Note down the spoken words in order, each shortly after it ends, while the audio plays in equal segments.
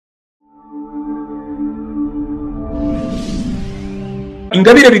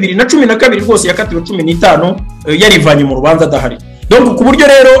Ingabire 2012 rwose yakatiwe 15 yarivanye mu rubanza adahari. Donc ku buryo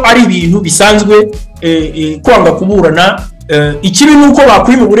rero ari ibintu bisanzwe kwanga kuburana. Ikibi nuko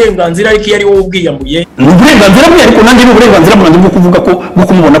bakwima uburenganzira ariko yari wowe ubwiyambuye uburenganzira bwe ariko nandi n'uburenganzira bwanjye bwo kuvuga ko bwo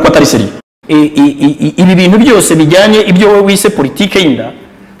kumubona ko atari seri. Ibi bintu byose bijyanye ibyo wowe wise politike y'inda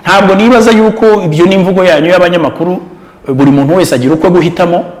ntabwo nibaza yuko ibyo n'imvugo yanyu y'abanyamakuru buri muntu wese agira uko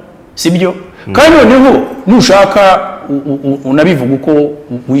guhitamo sibyo kandi noneho nushaka unabivuga uko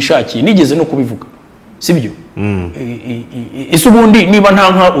wishakiye nigeze no kubivuga sibyo ese ubundi niba nta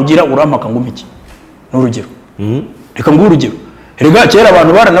nka ugira urampaka ngo mpiki n'urugero reka ngo urugero rega kera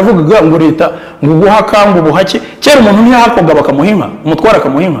abantu baranavugaga ngo leta ngo guhaka ngo buhake kera umuntu ntiyahakoga bakamuhinka umutwara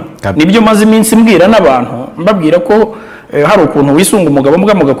akamuhinka nibyo maze iminsi mbwira n'abantu mbabwira ko hari ukuntu wisunga umugabo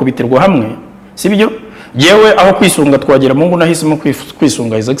mbwa mugakubitirwa hamwe sibyo yewe aho kwisunga twagera Mungu nahisemo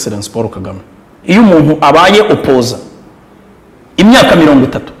kwisunga His Excellence Paul Kagame. Iyo umuntu abaye opoza imyaka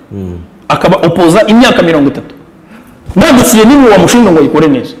 30 akaba opoza imyaka 30 nandiciye niwe wamushinga ngo yikore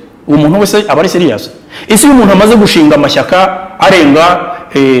neza uwo muntu wese aba ari serious. Ese umuntu amaze gushinga amashyaka arenga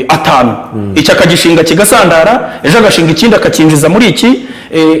 5 icyo akagishinga kigasandara ejo agashinga ikindi akakinjiza muri iki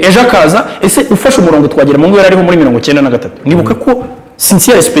ejo akaza ese ufashe umurongo twagera Mungu yari ariho muri 93 nibuka ko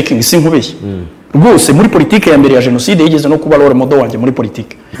sincere speaking sinkubeshye rwose muri politike ya mbere ya genocide yigeze no kuba role model wanje muri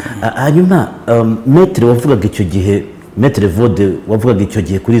politike. Hanyuma metre wavugaga icyo gihe metre Evode wavugaga icyo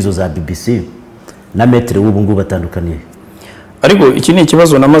gihe kuri izo za BBC na metre w'ubu ngubu batandukaniye ariko iki ni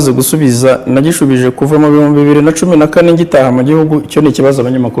ikibazo namaze gusubiza nagishubije kuva mu 2014 ngitaha mu gihugu icyo ni ikibazo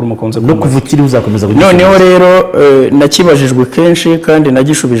abanyamakuru mukunze no kuvukiri uzakomeza noneho rero nakibajijwe kenshi kandi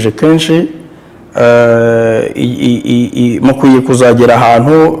nagishubije kenshi mukwiye kuzagera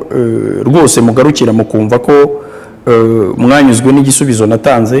ahantu rwose mugarukira mukumva ko mwanyuzwe n'igisubizo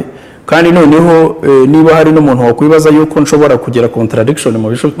natanze kandi noneho niba hari n'umuntu wakwibaza yuko nshobora kugira contradiction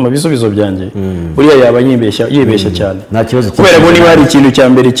mu bisubizo byanjye buriya yaba yibeshya cyane kubera ko niba hari ikintu cya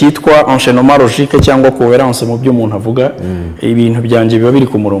mbere cyitwa enchaînement logique cyangwa cohérence mu byo umuntu avuga ibintu byanjye biba biri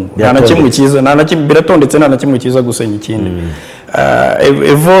ku murongo nta na kimwe cyiza nta na kimwe biratondetse nta na kimwe cyiza gusenya ikindi.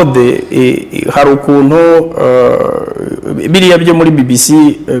 Evode hari ukuntu biriya byo muri BBC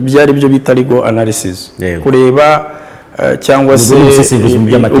byari byo bita legal analysis kureba cyangwa se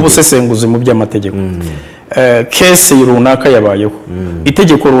ubusesenguzi mu by'amategeko case runaka yabayeho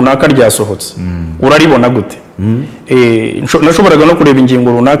itegeko runaka ryasohotse uraribona gute nashoboraga no kureba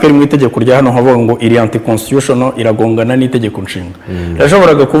ingingo runaka iri mu itegeko rya hano havuga ngo iri anti-constitutional iragongana n'itegeko nshinga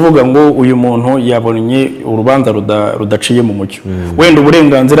nashoboraga kuvuga ngo uyu muntu yabonye urubanza rudaciye mu mucyo wenda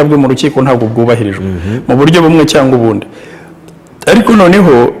uburenganzira bwe mu rukiko ntabwo bwubahirijwe mu buryo bumwe cyangwa ubundi ariko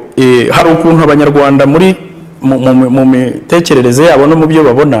noneho hari ukuntu abanyarwanda muri mu mitekerereze yabo no mu byo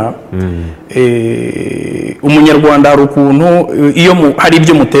babona umunyarwanda hari ukuntu iyo hari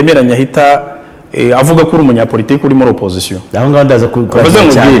ibyo mutemeranya ahita avuga ko uri umunyapolitiki uri muri opposition aho ngaho ndaza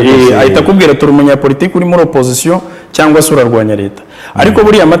ahita kubwira turi umunyapolitiki uri muri opposition cyangwa se urarwanya leta ariko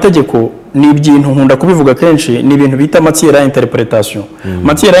buriya amategeko ni ibintu nkunda kubivuga kenshi ni ibintu bita matière à interprétation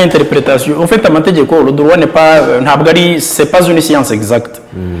matière à interprétation en fait amategeko le droit n'est pas ntabwo ari c'est pas une science exacte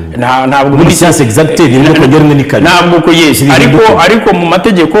ntabwo muri science exacte rimwe kongera rimwe nikane ntabwo ko yes ariko mu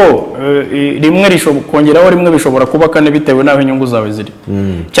mategeko rimwe rishobora kongeraho rimwe bishobora kuba kane bitewe naho inyungu zawe ziri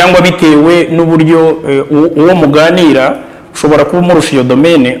cyangwa bitewe n'uburyo uwo muganira ushobora kuba umurusha iyo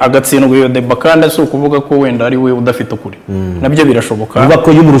domaine agatsindwa iyo deba kandi si ukuvuga ko wenda ari we udafite ukuri nabyo birashoboka uvuga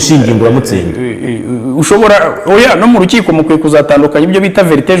ko y'umurushingingo uramutsinda ushobora oya no mu rukiko mukwiye kuzatandukanya ibyo bita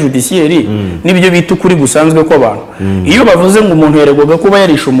vérité judiciaire n'ibyo bita ukuri gusanzwe ko abantu iyo bavuze ngo umuntu yeregwaga kuba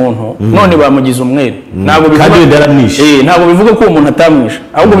yarisha umuntu none bamugize umwere ntabwo bivuga ko umuntu atamwisha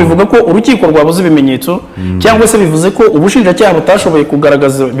ahubwo bivuga ko urukiko rwabuze ibimenyetso cyangwa se bivuze ko ubushinjacyaha butashoboye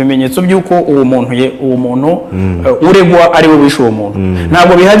kugaragaza ibimenyetso by'uko uwo muntu uregwa ari we wishe uwo muntu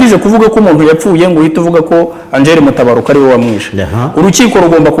ntabwo bihagije kuvuga ko umuntu yapfuye ngo uhite uvuga ko Angel Mutabaruka ari we wamwishe urukiko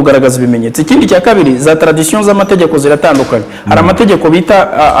rugomba kugaragaza ibimenyetso ikindi cya kabiri za tradition z'amategeko ziratandukanye hari amategeko bita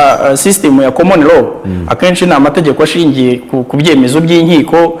system ya common law akenshi ni amategeko ashingiye ku byemezo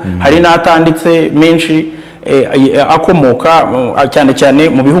by'inkiko hari n'atanditse menshi akomoka cyane cyane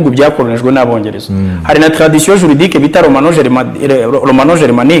mu bihugu byakoronijwe n'abongereza hari na tradition juridique bita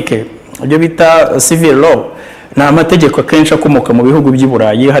romano-germanique ibyo bita civil law na amategeko akenshi akomoka mu bihugu by'i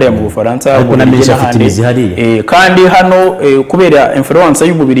Burayi hariya mu Bufaransa kandi hano kubera influence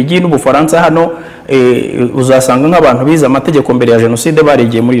y'Ububirigi n'Ubufaransa hano uzasanga nk'abantu biza amategeko mbere ya genocide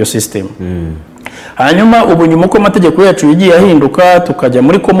barigiye muri iyo system hanyuma ubu nyuma ko amategeko yacu yagiye ahinduka tukajya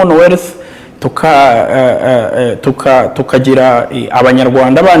muri Commonwealth tukagira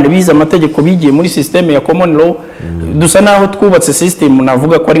abanyarwanda bandi bize amategeko bigiye muri systeme ya common law dusa naho twubatse system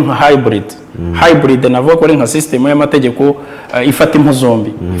navuga ko ari nka hybrid navuga ko ari nka system y'amategeko ifata impu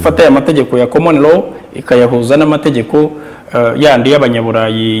zombi ifata ya mategeko ya common law ikayahuza n'amategeko yandi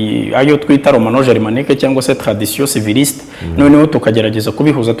y'abanyaburayi ayo twita romano germanique cyangwa se tradition civiliste noneho tukagerageza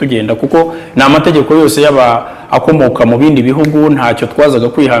kubihuza tugenda kuko na amategeko yose yaba akomoka mu bindi bihugu ntacyo twazaga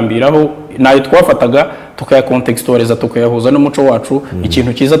kwihambiraho nayo twafataga tukayakontextualiza tukayahuza n'umuco wacu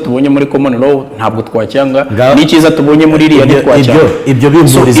ikintu cyiza tubonye muri common law ntabwo twacyanga n'ikiza tubonye muri iriya ntitwacyanga ibyo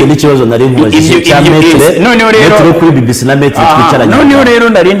bimburize n'ikibazo nari nkubajije cya metre kuri BBC na metre twicaranye noneho rero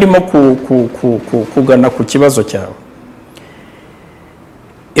nari ndimo kugana ku kibazo cyawe.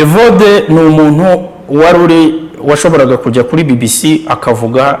 Evode ni umuntu washoboraga kujya kuri BBC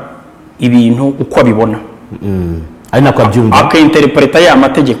akavuga ibintu uko abibona ari nako abyumva akainterpreta ya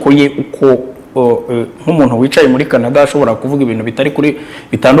mategeko ye uko nk'umuntu wicaye muri Canada ashobora kuvuga ibintu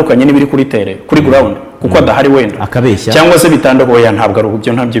bitandukanye n'ibiri kuri ground kuko adahari wenda akabeshya cyangwa se bitandukanye ntabwo ari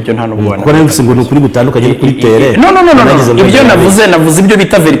ubyo nta n'ubwo kuko rero ngo ni kuri gutandukanye kuri tere no ibyo navuze ibyo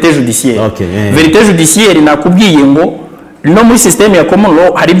bita vérité judiciaire vérité judiciaire nakubwiye ngo no muri systeme ya common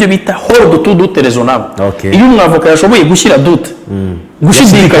law hari ibyo bita hold to doute raisonnable iyo umwavoka yashoboye gushyira doute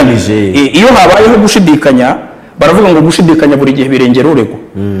gushidikanya iyo habayeho gushidikanya baravuga ngo gushidikanya buri gihe birengera urego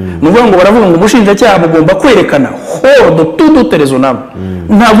nuvuga ngo baravuga ngo ubushinjacyaha bugomba kwerekana hold to doute raisonnable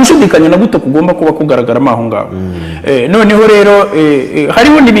nta gushidikanya na guto kugomba kuba kugaragaramo aho ngaho noneho rero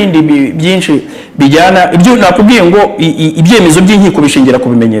hariho n'ibindi byinshi bijyana ibyo nakubwiye ngo ibyemezo by'inkiko bishingira ku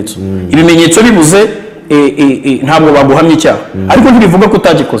bimenyetso ibimenyetso bibuze ntabwo baguhamya icyaha ariko ntibivuga ko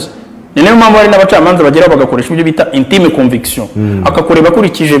utagikoze ni nayo mpamvu hari n'abacamanza bagera bagakoresha ibyo bita intime conviction akakureba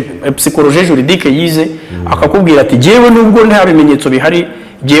akurikije psychologie juridique yize akakubwira ati jewe nubwo nta bimenyetso bihari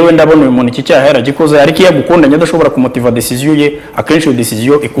jewe ndabona uyu muntu iki cyaha yaragikoze ariko iyo agukundanye adashobora kumutiva decision ye akenshi iyo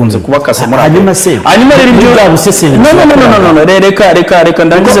decision ikunze kuba kase muri hanyuma rero ibyo no reka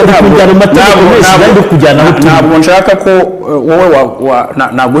ndangize ntabwo nshaka ko wowe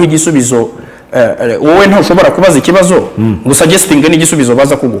naguha igisubizo wowe ntushobora kubaza ikibazo gusa suggesting n'igisubizo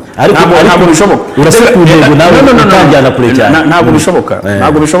baza kuguha ntabwo bishoboka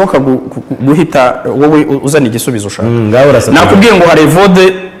ntabwo bishoboka guhita wowe uzana igisubizo ushaka nakubwiye ngo hari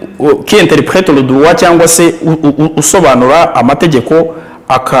Evode qui interprète le droit cyangwa se usobanura amategeko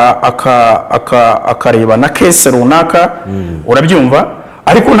akareba na case runaka urabyumva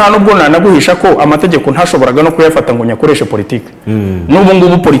ariko nta nubwo nanaguhisha ko amategeko ntashoboraga no kuyafata ngo nyakoreshe politike n'ubu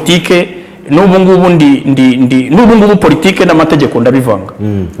ngubu politike n'ubu ngubu politike n'amategeko ndabivanga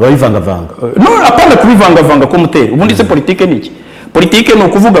babivangavanga no apana kubivangavanga ko mutera ubundi se politike ni iki politike ni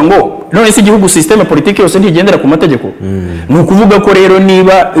ukuvuga ngo none se igihugu systeme politike yose ntigendera ku mategeko ni ukuvuga ko rero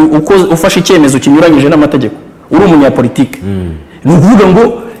niba uko ufashe icyemezo kinyuranyije n'amategeko uri umunyapolitike ni ukuvuga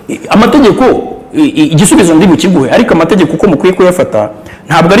ngo amategeko igisubizo ndi bukiguhe ariko amategeko uko mukwiye kuyafata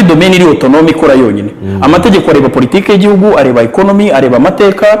ntabwo ari domaine iri autonome ikora yonyine amategeko areba politike y'igihugu areba economy areba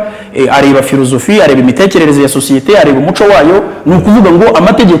amateka areba filosofi areba imitekerereze ya societe areba umuco wayo ni ukuvuga ngo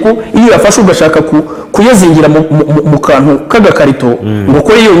amategeko iyo yafashe ugashaka kuyazingira mu kantu k'agakarito ngo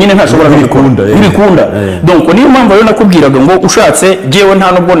kore yonyine ntashobora kubikunda donc niyo mpamvu rero nakubwiraga ngo ushatse jewe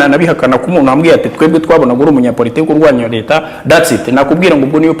nta nubwo nanabihakana ko umuntu ambwiye ati twebwe twabona ngo uri umunyapolitike urwanya leta that's it nakubwira ngo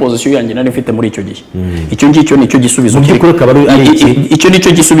ubwo niyo position yanjye nari mfite muri icyo gihe icyo ngicyo nicyo gisubizo icyo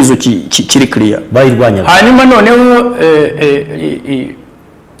nicyo gisubizo kiri clear bayirwanya hanyuma noneho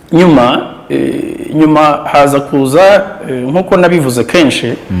nyuma haza kuza nkuko nabivuze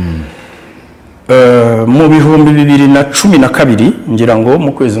kenshi mu bihumbi 2012 ngira ngo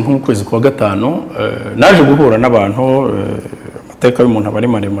mu kwezi kwa gatanu naje guhura n'abantu amateka y'umuntu abari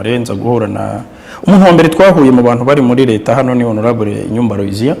maremare nza guhura na umuntu wa mbere twahuye mu bantu bari muri leta hano ni honorable Nyumbaro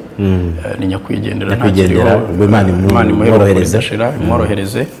Izia ni nyakwigendera Imana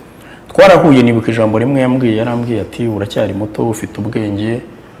imworohereze twarahuye nibuka ijambo rimwe yarambwiye ati uracyari muto ufite ubwenge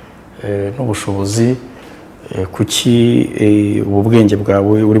n'ubushobozi kuki ubu bwenge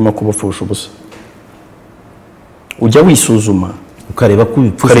bwawe urimo kubupfusha ubusa ujya wisuzuma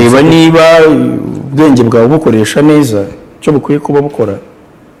ukareba niba ubwenge bwawe bukoresha neza cyo bukwiye kuba bukora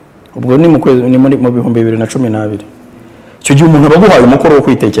ubwo ni mu bihumbi 2012 icyo gihe umuntu abaguhaye umukoro wo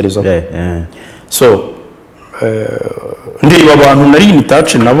kwitekerezaho so ndeba abantu nari in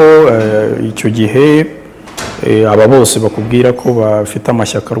touch nabo icyo gihe aba bose bakubwira ko bafite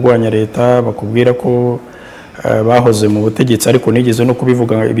amashyaka arwanya leta bakubwira ko bahoze mu butegetsi ariko nigeze no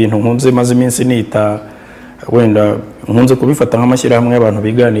kubivuga ibintu nkunze maze iminsi nita wenda nkunze kubifata nk'amashyirahamwe y'abantu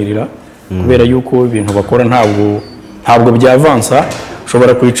biganirira kubera yuko ibintu bakora ntabwo byavansa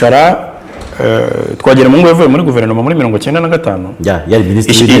ushobora kwicara twagera mu ngo yavuye muri guverinoma muri 1995 yari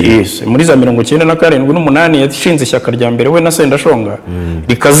minisitiri muri za 1997 n'umunani yashinze ishyaka rya mbere we na Sendashonga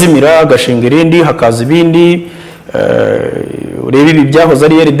rikazimira agashinga irindi hakaza ibindi urebe ibi byahoze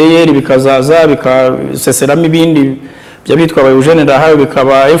ari RDR bikazaza bikaseseramo ibindi byabitwa Eugene Ndahawe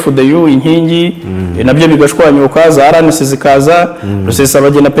bikaba FDU inkingi nabyo bigashwanyuka za RNC zikaza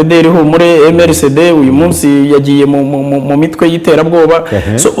Rusesabagina PDR humure MRCD uyu munsi yagiye mu mitwe y'iterabwoba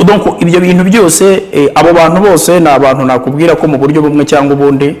so donc ibyo bintu byose abo bantu bose na abantu nakubwira ko mu buryo bumwe cyangwa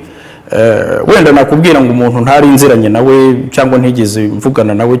ubundi wenda nakubwira ngo umuntu ntari inziranye nawe cyangwa ntigeze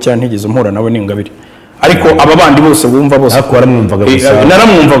mvugana nawe cyangwa ntigeze mpura nawe n'ingabire ariko aba bandi bose wumva bose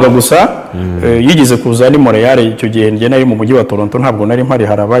naramwumvaga gusa yigize kuza ni Montreal icyo gihe nge nari mu mujyi wa Toronto ntabwo nari mpari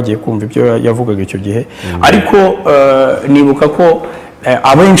harabagiye kumva ibyo yavugaga icyo gihe ariko nibuka ko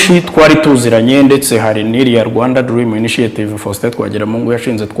abenshi twari tuziranye ndetse hari n'iriya Rwanda Dream Initiative Faustin Twagiramungu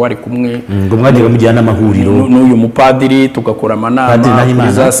yashinze twari kumwe ngo mwagiye mujyana amahuriro n'uyu mupadiri tugakora amanama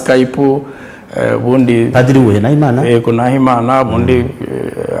kuri za Skype bundi padiri we Nahimana yego Nahimana bundi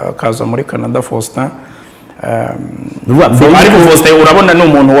akaza muri Canada Faustin ariko Faustin urabona ni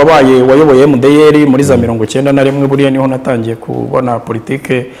umuntu wayoboye MDR muri za 91 buriya niho natangiye kubona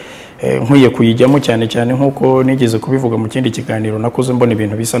politike nkwiye kuyijyamo cyane cyane nkuko nigeze kubivuga mu kindi kiganiro nakoze mbona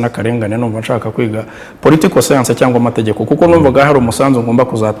ibintu bisa n'akarengane numva nshaka kwiga political science cyangwa amategeko kuko numvaga hari umusanzu ngomba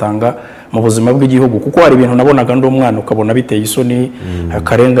kuzatanga mu buzima bw'igihugu kuko hari ibintu nabonaga ndi umwana ukabona biteye isoni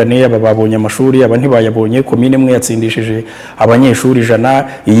akarengane aba babonye amashuri aba ntibayabonye komine imwe yatsindishije abanyeshuri 100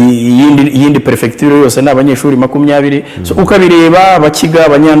 iyindi prefecture yose n'abanyeshuri 20 so ukabireba abakiga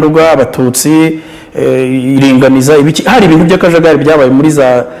abanyanduga abatutsi iringaniza ibiki hari ibintu by'akajagari byabaye muri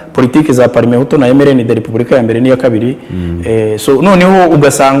za politiki za Parmehutu na MRN de Republika ya mbere n'iya kabiri so noneho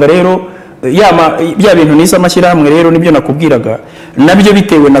ugasanga rero bya bintu nisa amashyirahamwe rero nibyo nakubwiraga nabyo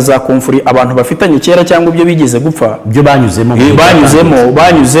bitewe na za konfuri abantu bafitanye kera cyangwa ibyo bigeze gupfa byo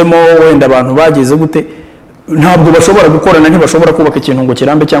banyuzemo wenda abantu bageze gute ntabwo bashobora gukorana ntibashobora kubaka ikintu ngo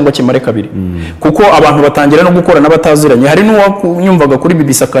kirambe cyangwa kimare kabiri kuko abantu batangira no gukorana bataziranye hari n'uwanyumvaga kuri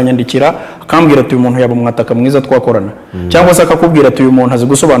BBC akanyandikira akambwira ati uyu muntu yaba umwataka mwiza twakorana cyangwa se akakubwira ati uyu muntu azi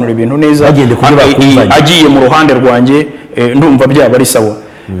gusobanura ibintu neza agiye mu ruhande rwanjye ndumva byaba ari sawa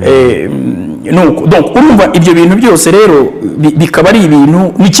donc urumva ibyo bintu byose rero bikaba ari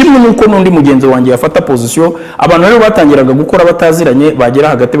ibintu ni kimwe nuko n'undi mugenzi wanjye yafata position abantu rero batangiraga gukora bataziranye bagera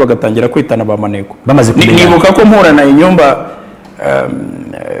hagati bagatangira kwitana bamaneko nibuka ko mpurana inyumba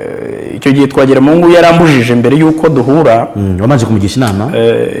icyo gihe twagera mu ngo yarambujije mbere yuko duhura wamaze kumugisha inama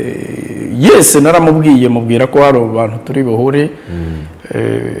yes naramubwiye mubwira ko hari abantu turi buhure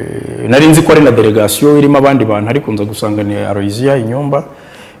nari nzi ko ari na delegation irimo abandi bantu ariko nza gusanga ni Aloysia inyumba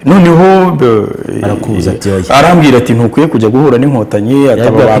noneho arambwira ati ntukwiye kujya guhura n'inkotanyi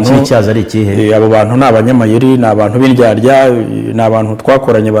abo bantu ni abanyamayeri ni abantu b'indyarya ni abantu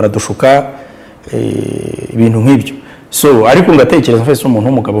twakoranye baradushuka ibintu nk'ibyo so ariko ngatekereza mfese umuntu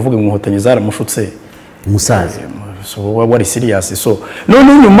w'umugabo uvuga inkotanyi zaramushutse umusaza so wari serious so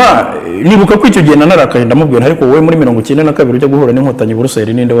none nyuma nibuka ko icyo gihe narakaye ndamubwira ariko wowe muri 92 ujya guhura n'inkotanyi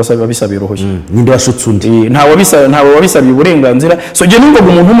Buruseli ninde wasabiye uruhushya ninde washutse undi ntawe wabisabiye uburenganzira so je numvaga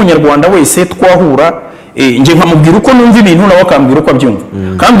umuntu w'umunyarwanda wese twahura nje nkamubwira uko numva ibintu nawe akambwira uko abyumva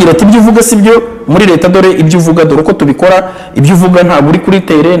kambwira ati ibyo uvuga sibyo muri leta dore ibyo uvuga dore uko tubikora ibyo uvuga ntabwo uri kuri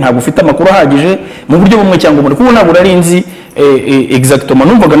tere ntabwo ufite amakuru ahagije mu buryo bumwe cyangwa muri kuko ntabwo ari nzi exactement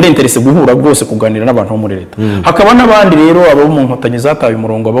numvaga ndinteresse guhura rwose kuganira n'abantu bo muri leta hakaba n'abandi rero abo mu nkotanyi zataye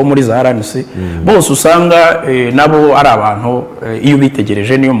umurongo abo muri za RNC bose usanga nabo ari abantu iyo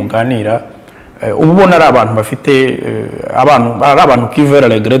bitegereje niyo muganira ubona ari abantu bafite abantu qui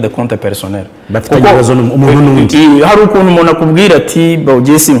veulent régler des comptes personnels hari ukuntu umuntu akubwira ati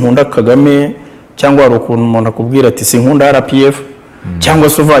bawugiye sinkunda Kagame cyangwa hari ukuntu umuntu akubwira ati sinkunda RPF cyangwa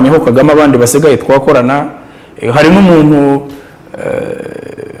se uvanyeho Kagame abandi basigaye twakorana hari n'umuntu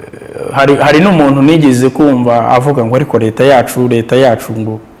hari n'umuntu nigeze kumva avuga ngo ariko leta yacu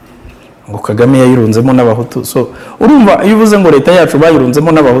ngo Kagame yayirunzemo n'abahutu so urumva iyo uvuze ngo leta yacu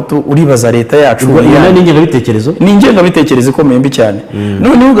bayirunzemo n'abahutu uribaza leta yacu ni ingengabitekerezo ikomeye mbi cyane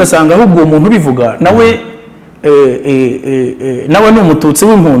none ugasanga ahubwo umuntu ubivuga nawe ni umututsi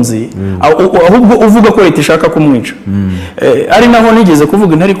w'impunzi ahubwo uvuga ko leta ishaka kumwica ari naho nigeze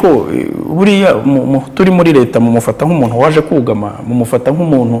kuvuga ariko buriya turi muri leta mumufata nk'umuntu waje kugama mumufata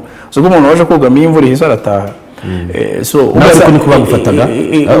nk'umuntu uzi ko umuntu waje kugama iyo imvura ihise arataha so uko niko bamufataga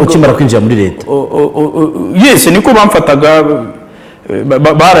ukimara kwinjira muri leta yes niko bamfataga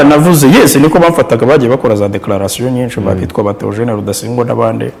baranavuze yes niko bamfataga bagiye bakora za declaration nyinshi babitwa ba Theogene Rudasingwa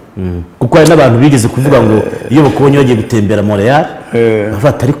n'abandi kuko hari n'abantu bigeze kuvuga ngo iyo bakubonye bagiye gutembera Montreal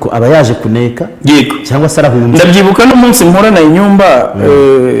bafata ariko aba yaje kuneka cyangwa se arahunze. Ndabyibuka n'umunsi mporana inyumba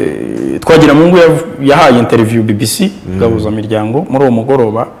twagira mungu yahaye interview BBC gahuza miryango muri uwo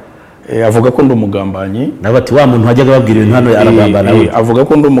mugoroba avuga ko ndi umugambanyi nabati wa muntu hajyaga babwira ibintu hano aragambana nawe avuga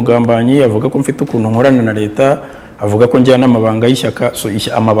ko ndi umugambanyi avuga ko mfite ukuntu nkorana na leta avuga ko njyana amabanga y'ishyaka so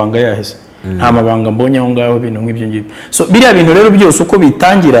amabanga yaheze nta mabanga mbonye aho ngaho ibintu nk'ibyo ngibyo so biriya bintu rero byose uko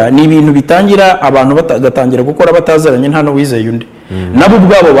bitangira ni ibintu bitangira abantu bagatangira gukora batazaranye nta no wizeye undi nabo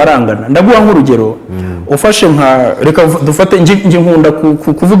ubwabo barangana ndaguha nk'urugero ufashe nka reka dufate nje nkunda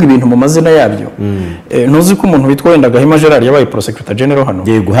kuvuga ibintu mu mazina yabyo ntuzi ko umuntu witwa wenda Gahima Gerard yabaye prosecutor general hano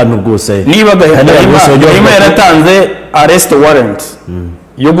yego hano rwose niba Gahima yaratanze arrest warrant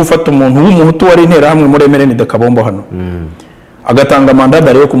yo gufata umuntu w'umuhutu wari intera hamwe muri Emereni de Kabombo hano agatanga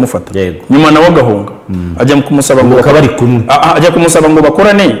mandada yo kumufata nyuma nawe agahunga ajya kumusaba ngo bakabari kumwe ajya kumusaba ngo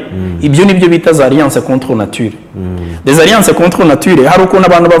bakorane ibyo nibyo bita za alliance contre nature des alliances contre nature hari ukuntu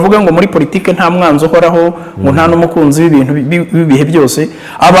abantu bavuga ngo muri politike nta mwanzo uhoraho ngo nta n'umukunzi w'ibintu bibihe byose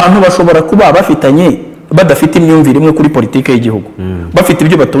abantu bashobora kuba bafitanye badafite imyumvire imwe kuri politike y'igihugu bafite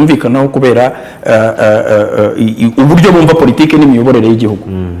ibyo batumvikanaho kubera uburyo bumva politike n'imiyoborere y'igihugu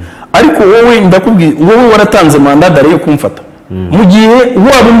ariko wowe ndakubwiye wowe waratanze mandada yo kumfata mu gihe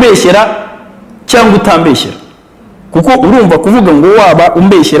waba umbeshyera cyangwa utambeshyera kuko urumva kuvuga ngo waba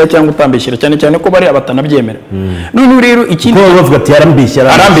umbeshyera cyangwa utambeshyera cyane cyane ko bari abatanabyemera none rero ikindi ko bavuga ati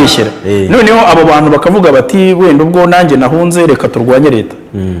arambeshyera noneho abo bantu bakavuga bati wenda ubwo nanjye nahunze reka turwanye leta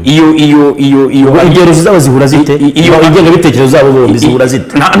iyo ingereza zabo zihura zite iyo ingenga bitekerezo zabo bombi zihura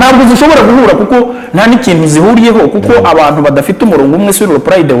zite ntabwo zishobora guhura kuko nta n'ikintu zihuriyeho kuko abantu badafite umurongo umwe sur le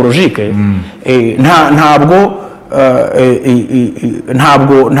plan idéologique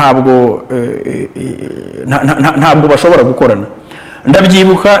ntabwo bashobora gukorana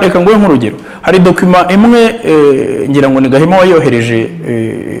ndabyibuka reka nguhe nk'urugero hari document imwe ngira ngo ni Gahima wayohereje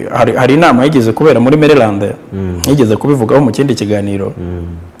hari inama yigeze kubera muri Maryland yigeze kubivugaho mu kindi kiganiro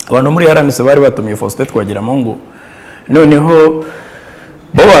abantu muri RNC bari batumiye Faustin Twagiramo ngo noneho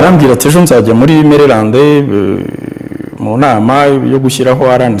bo barambwira ati ejo nzajya muri Maryland mu nama yo gushyiraho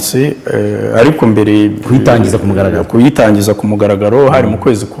RNC ariko mbere kuyitangiza ku mugaragaro hari mu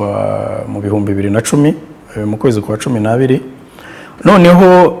kwezi mu 2010 mu kwezi kwa 12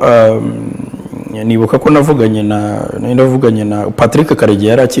 noneho nibuka ko navuganye na Patrick Karegeya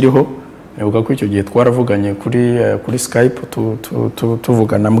yari akiriho nibuka ko icyo gihe twaravuganye kuri Skype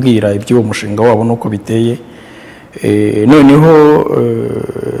tuvugana mbwira iby'uwo mushinga wabo nuko biteye noneho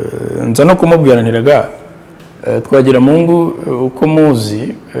nza no kumubwira ntiraga twagira mungu uko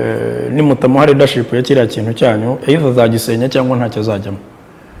muzi nimutamuha leadership ya kiriya kintu cyanyu either zagisenya cyangwa ntacyo azajyamo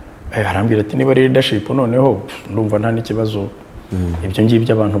arambwira ati niba leadership noneho ndumva nta n'ikibazo ibyo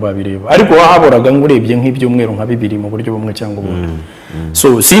ngibyo abantu babireba ariko wahaboraga ngurebye nk'ibyumweru nka bibiri mu buryo bumwe cyangwa ubundi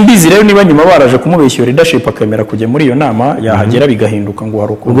so simbizi rero niba nyuma baraje kumubeshya leadership akemera kujya muri iyo nama yahagera bigahinduka ngo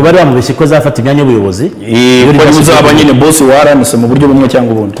hari uko bari bamubeshye ko zafata imyanya y'ubuyobozi ko uzaba nyine boss wa RNC mu buryo bumwe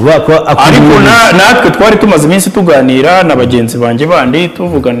cyangwa ubundi ariko natwe twari tumaze iminsi tuganira na bagenzi banjye bandi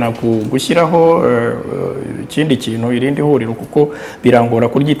tuvugana ku gushyiraho ikindi kintu irindi huriro kuko birangora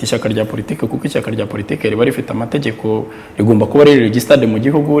kuryita ishyaka rya politike kuko ishyaka rya politike riba rifite amategeko rigomba kuba riri registered mu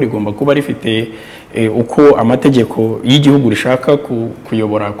gihugu rigomba kuba rifite uko amategeko y'igihugu rishaka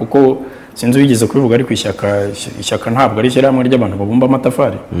kuyobora kuko sinzi wigeze kubivuga ariko ishyaka ntabwo ari ishyirahamwe ry'abantu babumba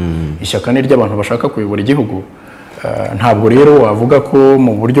amatafari ishyaka ni ry'abantu bashaka kuyobora igihugu ntabwo rero wavuga ko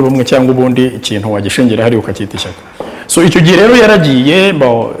mu buryo bumwe cyangwa ubundi ikintu wagishingira hari ukacyita ishyaka so icyo gihe rero yaragiye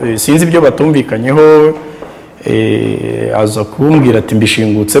sinzi ibyo batumvikanyeho aza kumbwira ati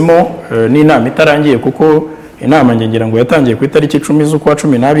mbishingutsemo n'inama itarangiye kuko inama ngira ngo yatangiye ku itariki 10 z'ukwa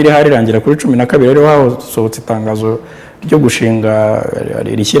 12 hari rangira kuri 12 rero hasohotse itangazo ryo gushinga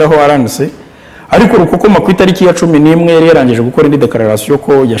rishyiraho RNC ariko rukokoma ku itariki ya 11 yari yarangije gukora indi declaration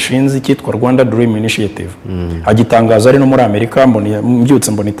ko yashinze ikitwa Rwanda Dream Initiative agitangaza ari no muri Amerika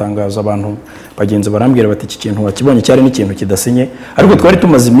mbyutse mbona itangaza abantu bagenzi barambwira bati iki kintu wakibonye cyari n'ikintu kidasinye ariko twari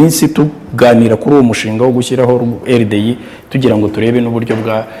tumaze iminsi tuganira kuri uwo mushinga wo gushyiraho RDI tugira ngo turebe n'uburyo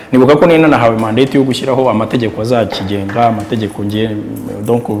bwa nibuka ko nina nahawe mandate yo gushyiraho amategeko azakigenga amategeko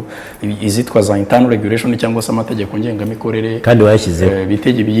donc izitwa za internal regulation cyangwa se amategeko ngengamikorere kandi wayashyize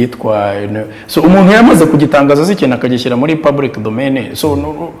bitege byitwa so umuntu yamaze kugitangaza z'ikintu akagishyira muri public domain so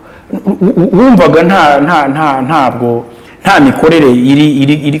wumvaga ntabwo nta mikorere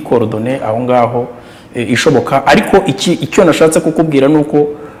iri coordonné aho ngaho ishoboka ariko icyo nashatse kukubwira nuko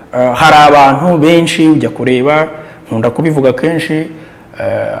hari abantu benshi ujya kureba nkunda kubivuga kenshi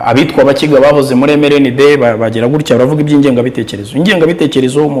abitwa abakiga bahoze muri MRND bagera gutya baravuga iby'ingengabitekerezo.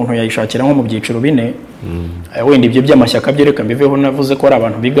 Ingengabitekerezo umuntu yayishakira nko mu byiciro bine, wenda ibyo by'amashyaka byereka mbiveho, navuze ko ari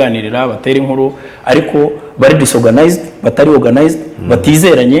abantu biganirira batera inkuru ariko bari disorganized, batari organized,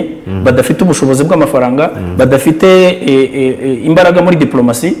 batizeranye, badafite ubushobozi bw'amafaranga, badafite imbaraga muri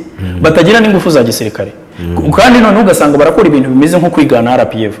diplomasi, batagira n'ingufu za gisirikare. Kandi none ugasanga barakora ibintu bimeze nko kwigana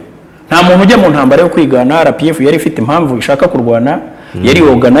RPF. Nta muntu ujya mu ntambara yo kwigana RPF, yari ifite impamvu ishaka kurwana, yari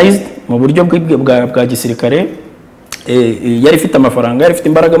organized mu buryo bwa gisirikare, yari ifite amafaranga, yari ifite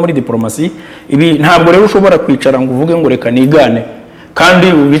imbaraga muri diplomasi. Ibi ntabwo rero ushobora kwicara ngo uvuge ngo reka nigane kandi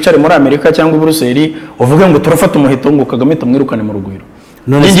wicare muri Amerika cyangwa i Buruseli uvuge ngo turafata umuheto ngo Kagame tumwirukane mu rugwiro.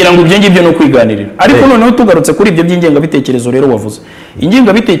 Ngira ngo ibyo ngibyo no kwiganirira. Ariko noneho tugarutse kuri ibyo by'ingengabitekerezo rero wavuze,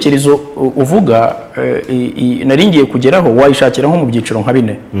 ingengabitekerezo uvuga naringiye kugeraho wayishakira nko mu byiciro nka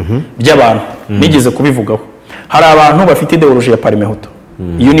bine by'abantu nigeze kubivugaho. Hari abantu bafite ideology ya parimehutu,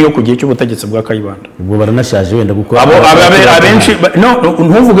 iyo niyo ku gihe cy'ubutegetsi bwa Kayibanda. Ubwo baranashaje wenda kuko abenshi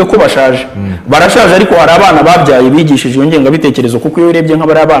ntuvuge ko bashaje, barashaje ariko hari abana babyaye bigishije iyo ngengabitekerezo, kuko iyo urebye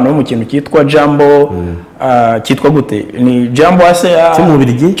nk'abari abana bo mu kintu cyitwa Jambo, cyitwa gute, ni Jambo cyo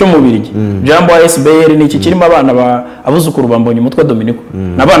mu Birigi, Jambo SBR, ni iki kirimo abana abuzukuru ba Mbonyumutwa Dominico,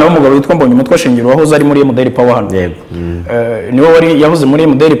 n'abana b'umugabo witwa Mbonyumutwa Shingiro wahoze ari muri MDR Power hano, niwe wari yahoze muri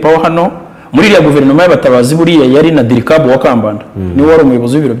MDR Power hano. Muri iriya guverinoma y'abatabazi buriya yari na Dirikabu wa Kambanda, niwe wari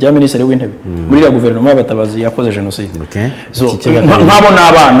umuyobozi w'ibiro bya minisitiri w'intebe muri iriya guverinoma y'abatabazi yakoze jenoside. Nk'abo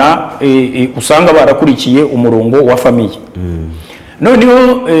n'abana usanga barakurikiye umurongo wa famiye.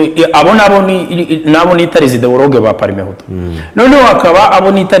 Noneho abo nabo nita residewologe ba parimehutu. Noneho akaba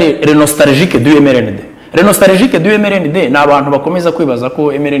abo nita renostalgique du MRND. Renostalgique du MRND ni abantu bakomeza kwibaza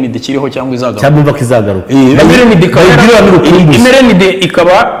ko MRND kiriho cyangwa izagaruka. Cyangwa kizagaruka. MRND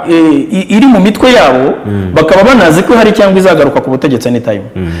ikaba iri mu mitwe yabo, bakaba banazi ko hari cyangwa izagaruka ku butegetsi anytime.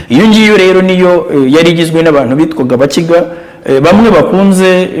 Iyo ngiyo rero niyo yari igizwe n'abantu bitwaga abakiga, bamwe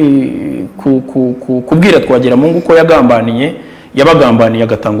bakunze kubwira Twagiramungu ko yabagambaniye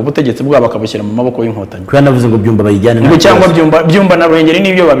agatanga ubutegetsi bwabo akabushyira mu maboko y'inkotanyi. Kuko navuze ngo byumba bayijyane ngo cyangwa byumba na Ruhengeri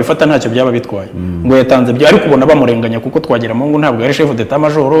n'ibyo babifata ntacyo byaba bitwaye, ngo yatanze byo, ariko ubona bamurenganya kuko Twagiramungu ntabwo yari chef d'état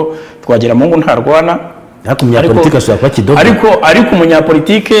major, Twagiramungu ntarwana. Ariko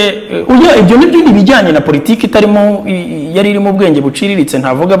umunyapolitike ibyo nibyo nibijyanye na politiki itarimo, yari irimo ubwenge buciriritse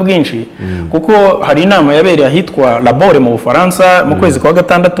ntavuga bwinshi, kuko hari inama yabereye ahitwa Labore mu Bufaransa mu kwezi kwa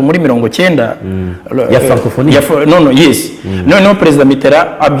gatandatu muri 1990 ya francophonie. Noneho Perezida Mitterrand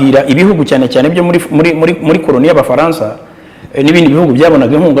abwira ibihugu cyane cyane byo muri koloni y'Abafaransa n'ibindi bihugu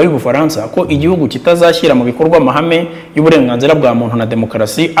byabonaga inkunga y'Ubufaransa ko igihugu kitazashyira mu bikorwa amahame y'uburenganzira bwa muntu na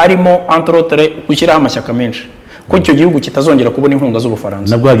demokarasi, arimo entre autres gushyiraho amashyaka menshi, ko icyo gihugu kitazongera kubona inkunga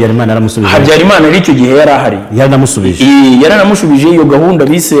z'Ubufaransa. Nabwo Habyarimana aramusubije. Habyarimana ari icyo gihe yari ahari, yaranamusubije iyo gahunda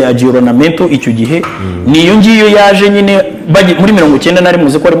bise aggiornamento. Icyo gihe niyo ngiyo yaje nyine muri 1991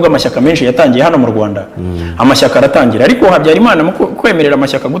 muzi ko aribwo amashyaka menshi yatangiye hano mu Rwanda. Amashyaka aratangira, ariko Habyarimana mu kwemerera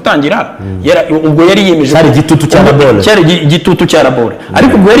amashyaka gutangira ubwo yari yemeje cyari igitutu cya Labore,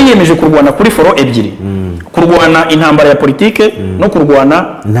 ariko ubwo yari yemeje kurwana kuri foro ebyiri, kurwana intambara ya politike no kurwana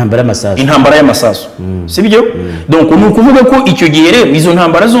intambara y'amasasu. Sibyo? Donc ni ukuvuga ko icyo gihe rero izo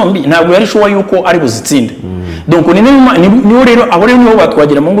ntambara zombi ntabwo yari shuwa yuko ari buzitsinde. Donc niho rero abo rero niho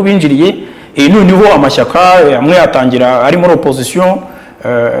Batwagiramungu binjiriye, noneho amashyaka amwe yatangira ari muri opposition,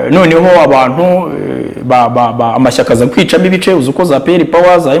 noneho abantu amashyaka za kwicamo ibice, uzi uko za PL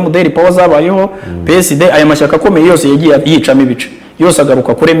Power, za MDR Power zabayeho, PSD, aya mashyaka akomeye yose yagiye yicamo ibice, yose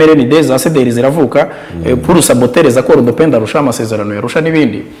agaruka kuri MRND, za CDR ziravuka pour saboter les accords de paix d'Arusha, amasezerano y'Arusha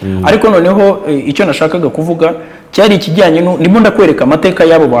n'ibindi. Ariko noneho icyo nashakaga kuvuga cyari ikijyanye ndimo ndakwereka amateka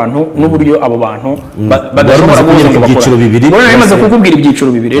y'abo bantu n'uburyo abo bantu badashobora guhuza ngo bakora. None namaze kukubwira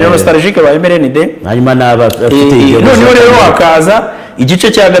ibyiciro bibiri, rero nostalgique ba MRND, hanyuma n'abafite noneho rero hakaza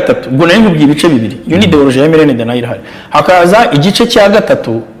igice cya gatatu. Ubwo nari nkubwiye ibice bibiri, iyo ni ideology ya MRND nayo irahari. Hakaza igice cya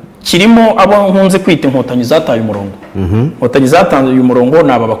gatatu kirimo abo nkunze kwita inkotanyi zataye umurongo. Inkotanyi zatanze uyu murongo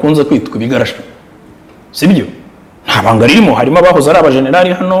ni aba bakunze kwitwa ibigarasha. Sibyo? Nta banga ririmo, harimo abahoze ari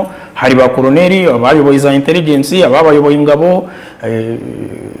abajenerali hano, hari ba koloneli, abayoboye za intelligence, abayoboye ingabo,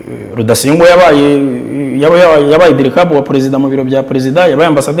 Rudasingwa yabaye Dirikabu wa perezida mu biro bya perezida, yabaye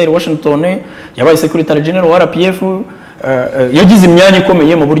ambasaderi Washington, yabaye secretary general wa RPF, yagize imyanya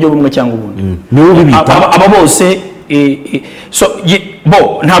ikomeye mu buryo bumwe cyangwa ubundi. Aba bose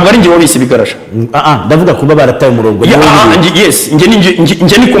ntabwo ari njye wabise ibigarasha. Ndavuga kuba barataye umurongo. Yes,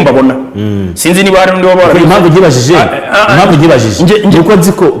 njye niko mbabona. Sinzi niba hari undi wabara. Impamvu ngibajije nuko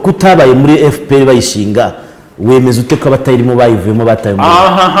nzi ko kutabaye muri FPR bayishinga, wemeza ute ko abatayirimo bayivuyemo bataye umurongo?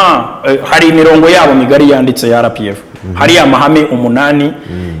 Hari imirongo yabo migari yanditse ya RPF. hariya amahame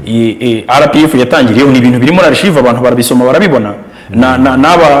 8 RPF yatangiriyeho ni ibintu biri muri archive abantu barabisoma barabibona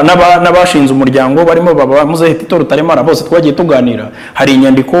n'abashinze umuryango barimo baba muzehe Tito Rutaremara bose twagiye tuganira hari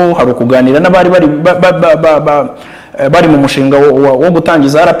inyandiko hari ukuganira n'abari bari mu mushinga wo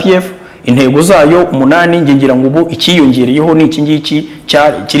gutangiza RPF intego zayo 8 ngingira ngo ubu ikiyongereyeho ni iki ngiki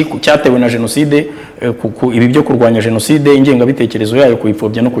cyatewe na genocide ibi byo kurwanya genocide ingenga bitekerezo yayo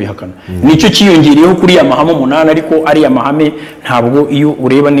kuyipfobya no kuyihakana nicyo kiyongereyeho kuri ya mahame 8 ariko ari ya mahame ntabwo iyo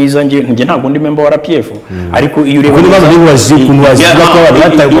ureba neza nge ntabwo ndi member wa RPF ariko iyo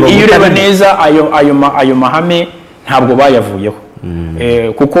ureba neza ayo mahame ntabwo bayavuyeho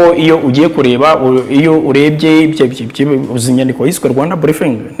kuko iyo ugiye kureba iyo urebye inyandiko yiswe Rwanda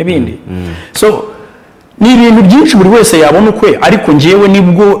briefing n'ibindi so ni ibintu byinshi buri wese yabona ukwe ariko ngewe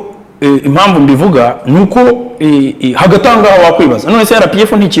nibwo impamvu mbivuga nuko hagatangaho wakwibaza none se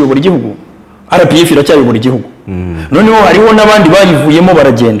RPF ntikiyobora igihugu RPF iracyayobora igihugu noneho hariho n'abandi bayivuyemo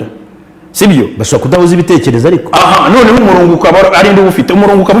baragenda sibyo bashaka kudahuza ibitekerezo ariko noneho umurongo ukaba ari ndi ufite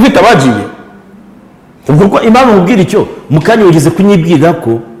umurongo ukaba ufite abagiye ubwo impamvu mubwira icyo mukanya ugeze kunyibwira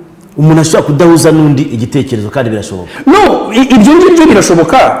ko umuntu ashobora kudahuza n'undi igitekerezo kandi birashoboka no ibyo ngibyo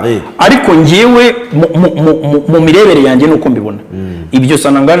birashoboka ariko ngewe mu mirebere yanjye nuko mbibona ibyo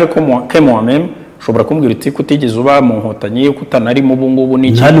sanangaje ko moi-même ushobora kumbwira uti kutigeze uba mu nkotanyi kutanari mu bungubu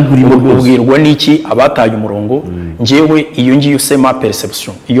niki ubwirwa niki abataye umurongo ngewe iyo ngiyo sema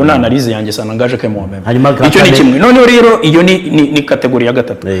perception iyo na analyse yanjye sanangaje ko moi-même icyo ni kimwe noneho rero iyo ni kategori ya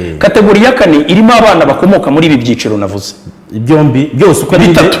gatatu kategori ya kane irimo abana bakomoka muri ibi byiciro navuze byombi byose uko ari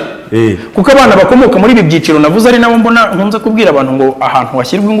bitatu kuko abana bakomoka muri ibi byiciro navuze ari nabo mbona nkunze kubwira abantu ngo ahantu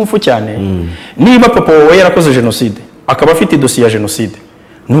hashyirwa ingufu cyane niba papa wawe yarakoze genocide akaba afite dosiye ya genocide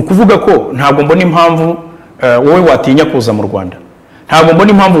ni ukuvuga ko ntabwo mbona impamvu wowe watinya kuza mu Rwanda ntabwo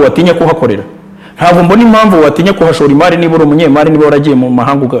mbona impamvu watinya kuhakorera ntabwo mbona impamvu watinya kuhashora imari niba uri umunyemari niba waragiye mu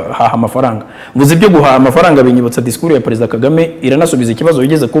mahanga ugahaha amafaranga mvuze ibyo guhaha amafaranga binyibutsa disikuru ya Perezida Kagame iranasubiza ikibazo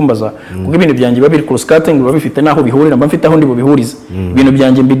yigeze kumbaza kuko ibintu byanjye biba biri cross cutting biba bifite naho bihurira mba mfite aho ndi bubihuriza ibintu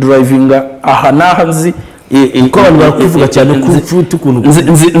byanjye mbi drivinga aha naha nzi ko abantu barakuvuga cyane kufuta ukuntu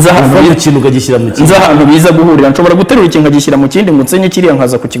nzahantu ikintu ugagishyira mu kindi nzahantu biza guhurira nshobora guterura ikintu ngagishyira mu kindi ngo nsenye kiriya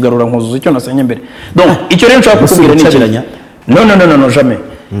nkaza kukigarura nkuzuza icyo nasenye mbere donc icyo rero nshaka kukubwira ni ikiranya no jamais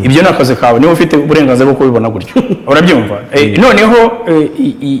ibyo nakaze kawe niba ufite uburenganzira bwo kubibona gutyo urabyumva noneho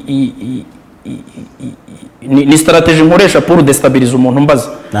ni strategy nkoresha pour destabiliser umuntu mbaza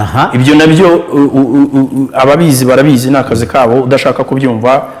ibyo nabyo ababizi barabizi nakaze kabo udashaka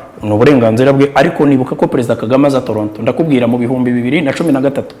kubyumva no burenganzira bwe ariko nibuka ko Perezida Kagame aza Toronto ndakubwira mu bihumbi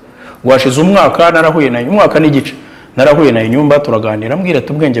 2013 washize umwaka narahuye nayo umwaka n'igice narahuye nayo nyumba turaganira mbwira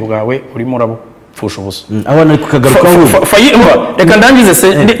tubwenge bwawe urimo urabo pfusha ubusa abana kukagaruka reka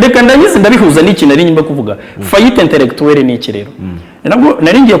ndangize ndabihuza n'iki nari nyimba kuvuga fayite intellectuelle ni iki rero nabwo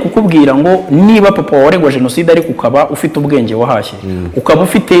nari ngiye kukubwira ngo niba papa waregwa genocide ariko ukaba ufite ubwenge wahashye ukaba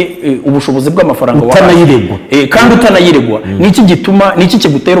ufite ubushobozi bw'amafaranga wahashye kandi utanayiregwa niki gituma niki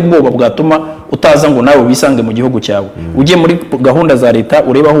kigutera ubwoba bwatuma utaza ngo nawe wisange mu gihugu cyawe ugiye muri gahunda za leta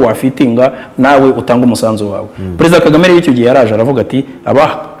ureba aho wafitinga nawe utanga umusanzu wawe Perezida Kagame rero icyo gihe yaraje aravuga ati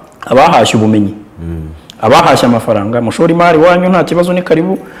abahashye ubumenyi abahashye amafaranga mushora imari wanyu nta kibazo ni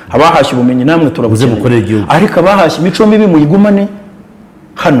karibu abahashye ubumenyi namwe turabukeneye ariko abahashye imico mibi muyigumane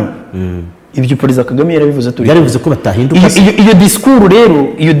hano ibyo Perezida Kagame yarabivuze turi yarabivuze ko batahinduka iyo discours rero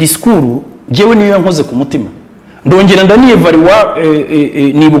iyo discours jewe niyo yankoze ku mutima ndongera ndaniyevaluwa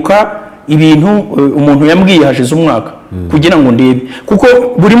nibuka ibintu umuntu yambwiye hashize umwaka kugira ngo ndebe kuko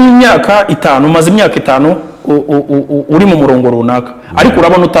buri mu myaka 5 maze imyaka 5 uri mu murongo runaka ariko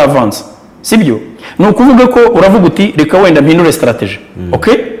urabona utavanze sibyo ni ukuvuga ko uravuga uti reka wenda mpindure strategy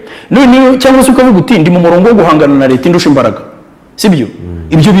okay none cyangwa se ukavuga uti ndi mu murongo wo guhangana na leta indusha imbaraga sibyo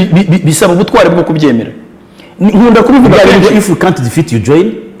ibyo bisaba ubutware bwo kubyemera nkunda kubivuga if you can't defeat you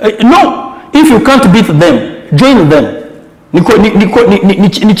join no if you can't beat them join them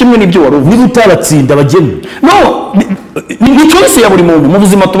ni kimwe n'ibyo wari uvuze niba utabatsinda bageni no ni choice ya buri muntu mu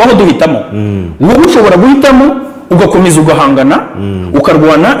buzima tubaho duhitamo wowe ushobora guhitamo ugakomeza ugahangana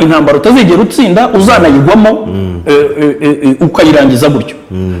ukarwana intambara utazigera utsinda uzanayigwamo ukayirangiza gutyo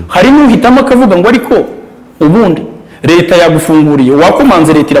hari n'uhitamo akavuga ngo ariko ubundi leta yagufunguriye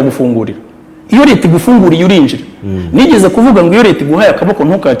wakomanze leta iragufungurira iyo leta igufunguriye urinjira nigeze kuvuga ngo iyo leta iguhaye akaboko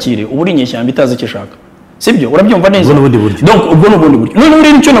ntukakire ubu uri inyeshyamba itazi icyo ishaka sibyo urabyumva neza donc ubwo n'ubundi buryo none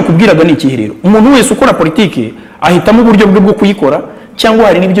rero icyo nakubwiraga ni ikihiriro umuntu wese ukora politiki ahitamo uburyo bwo kuyikora cyangwa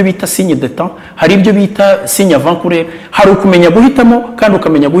hari n'ibyo bita signe de temps hari ibyo bita signe avant courir hari ukumenya guhitamo kandi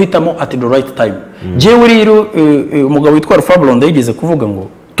ukamenya guhitamo at the right time jewe rero umugabo witwa Fabulonde yigeze kuvuga ngo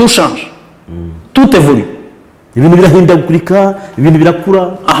tout change tout évolue ibintu birahindagurika ibintu birakura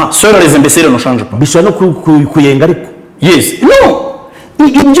cela les imbéciles ne changent pas bishobora no kuyenga ariko yes no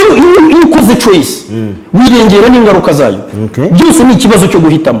ibyo iyo ukoze choice wirengera n'ingaruka zayo byose ni ikibazo cyo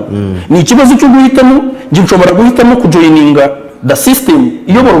guhitamo ni ikibazo cyo guhitamo nshobora guhitamo kujoininga the system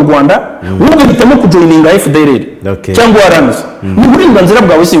iyobora u Rwanda wowe ugahitamo kujoininga FDLR cyangwa RNC ni uburenganzira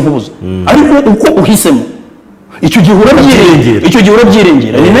bwawe sinkubuza ariko uko uhisemo icyo gihe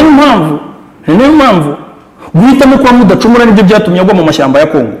urabyirengera ni nayo mpamvu guhitamo kwa mudacumura nibyo byatumye agwa mu mashyamba ya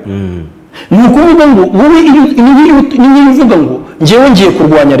Kongo ni ukuvuga ngo wowe iyo uvuga ngo ngewe ngiye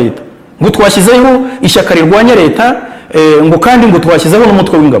kurwanya leta ngo twashyizeho ishyaka rirwanya leta ngo kandi ngo twashyizeho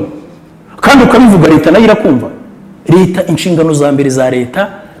n'umutwe w'ingabo kandi ukabivuga leta nayo irakumva leta inshingano za mbere za leta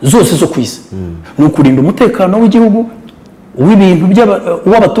zose zo kwisi ni ukurinda umutekano w'igihugu w'ibintu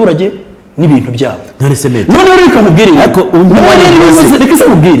w'abaturage n'ibintu byabo none reka nkubwire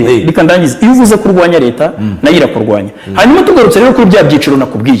reka ndangize iyo uvuze kurwanya leta nayo irakurwanya hanyuma tugarutse rero kuri bya byiciro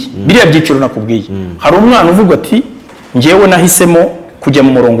nakubwiye biriya byiciro nakubwiye hari umwana uvuga ati ngewe nahisemo kujya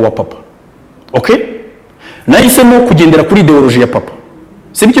mu murongo wa papa okay nahisemo kugendera kuri ideology ya papa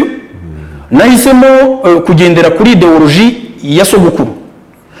sibyo nahisemo kugendera kuri ideology ya sogokuru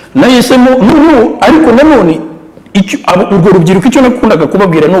nahisemo ariko nanone urwo rubyiruko icyo nakundaga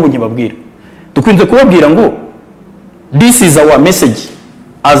kubabwira n'ubu nkibabwira dukunze kubabwira ngo this is our message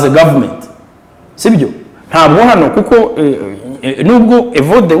as a government sibyo ntabwo hano kuko nubwo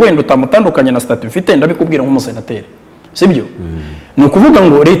Evode wenda utamutandukanye na statut mfite ndabikubwira nk'umusenateri sibyo ni ukuvuga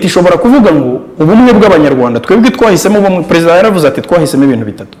ngo leta ishobora kuvuga ngo ubumwe bw'abanyarwanda twebwe twahisemo ubumwe perezida yaravuze ati twahisemo ibintu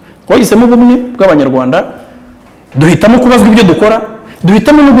bitatu twahisemo ubumwe bw'abanyarwanda duhitamo kubazwa ibyo dukora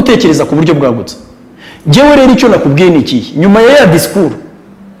duhitamo no gutekereza ku buryo bwagutse jewe rero icyo nakubwiye ni iki nyuma ya discours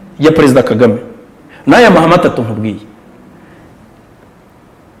ya perezida Kagame n'aya mahame atatu nkubwiye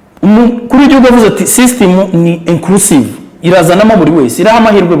kuri ibyo gavuze ati system ni inclusive irazanamo buri wese iraha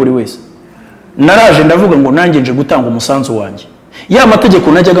amahirwe buri wese naraje ndavuga ngo nanjye nje gutanga umusanzu wanjye ya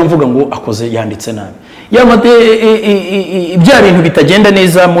mategeko najyaga mvuga ngo akoze yanditse nabi bya bintu bitagenda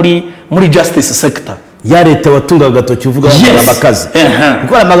neza muri justice sector ya leta watunga agatoki uvuga Akaze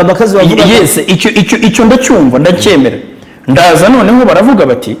kuko Akaze wavuga yes icyo ndacyumva ndacyemera ndaza noneho baravuga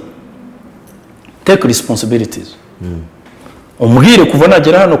bati take responsibilities umbwire kuva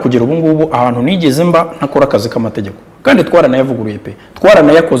nagera hano kugera ubu ngubu ahantu nigeze mba ntakora akazi k'amategeko kandi twaranayavuguruye pe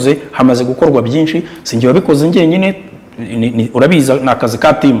twaranayakoze hamaze gukorwa byinshi sinjye wabikoze njyenyine urabiza ni akazi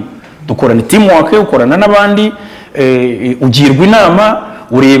ka team dukorana teamwork ukorana n'abandi ugirwa inama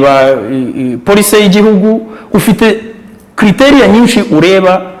ureba polisi y'igihugu ufite criteria nyinshi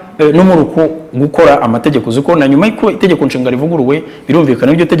ureba no mu ruko gukora amategeko ziko na nyuma y'iko itegeko nshinga rivuguruwe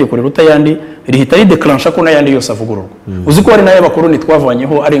birumvikana ibyo tegeko riruta yandi rihita rideclansha ko nayandi yose avugururwa uziko ari naye bakoroni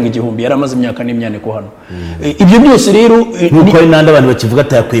twavanyeho arenga igihumbi yaramaze imyaka n'imyane ko hano ibyo byose rero nuko ari nande abantu bakivuga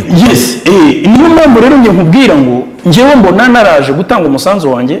atayakwiye yes niyo mpamvu rero ngiye nkubwira ngo ngewe mbona naraje gutanga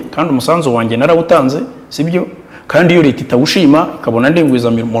umusanzu wanjye kandi umusanzu wanjye narawutanze sibyo kandi iyo leta itawushima ikabona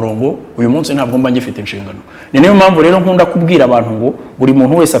ndengwiza murongo uyu munsi ntabwo mba ngifite inshingano ni nayo mpamvu rero nkunda kubwira abantu ngo buri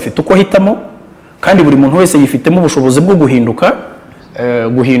muntu wese afite uko ahitamo kandi buri muntu wese yifitemo ubushobozi bwo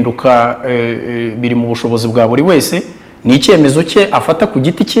guhinduka biri mu bushobozi bwa buri wese ni icyemezo cye afata ku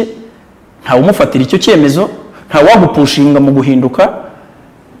giti cye nta umufatira icyo cyemezo nta wagupushinga mu guhinduka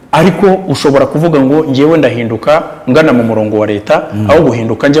ariko ushobora kuvuga ngo ngewe ndahinduka ngana mu murongo wa leta aho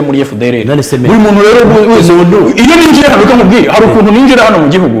guhinduka njya muri FDLR buri muntu rero wese iyo ninjira hano kamubwira hari ukuntu ninjira hano mu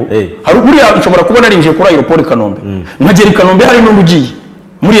gihugu hari buriya ushobora kubona arinjiye kuri aeroport Kanombe nkagera i Kanombe hari n'ugiye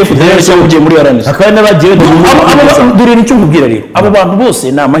muri FDLR cyangwa ugiye muri RNC akaba n'abagiye dore nicyo nkubwira rero abo bantu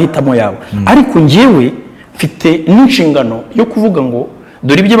bose ni amahitamo yawe ariko ngewe mfite n'inshingano yo kuvuga ngo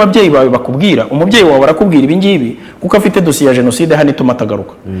dore ibyo ababyeyi bawe bakubwira umubyeyi wawe arakubwira ibi ngibi kuko afite dosiye ya jenoside hano ituma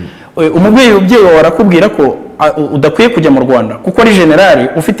atagaruka umubyeyi wawe arakubwira ko udakwiye kujya mu Rwanda kuko ari generali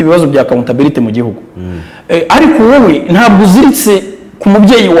ufite ibibazo bya accountability mu gihugu ariko wowe ntabwo uziritse ku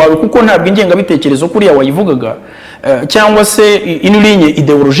mubyeyi wawe kuko ntabwo ingengabitekerezo kuriya wayivugaga cyangwa se une ligne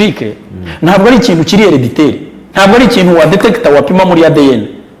idéologique ntabwo ari ikintu kiri hereditaire ntabwo ari ikintu wa detector wapima muri ADN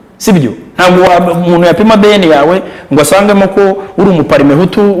sibyo ntabwo umuntu yapima ADN yawe ngo asangemo ko uri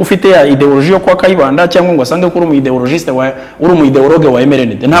umuparimehutu ufite ya ideology yo kwa Kayibanda cyangwa ngo asange ko uri umuideologiste uri umuideologue wa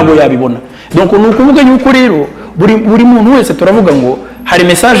MRND ntabwo yabibona donc ni ukuvuga yuko rero buri muntu wese turavuga ngo hari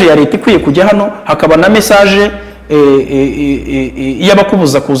message ya leta ikwiye kujya hano hakaba na message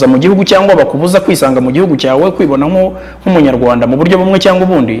y'abakubuza kuza mu gihugu cyangwa bakubuza kwisanga mu gihugu cyawe kwibona nk'umunyarwanda mu buryo bumwe cyangwa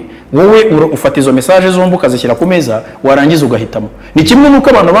ubundi wowe ufata izo message zombi ukazishyira ku meza warangiza ugahitamo ni kimwe nuko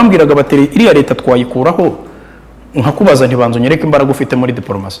abantu bambwiraga bateri iriya leta twayikuraho nkakubaza ntibanzo nyereka imbaraga ufite muri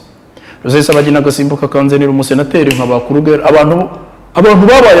diplomasi Rusesabagina agasimbuka kanzenira umusenateri nk'abakurugera abantu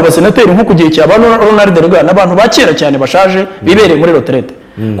babaye abasenateri nko kugiye cya Ronald Reagan abantu ba kera cyane bashaje bibereye muri retraite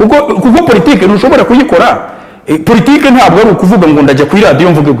kuko politike ntushobora kuyikora politike ntabwo ari ukuvuga ngo ndajya kuri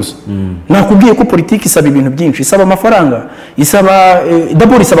radio mvuge gusa nakubwiye ko politike isaba ibintu byinshi isaba amafaranga isaba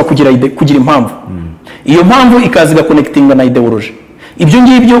d'abord isaba kugira impamvu iyo mpamvu ikaza igaconnectinga na ideology ibyo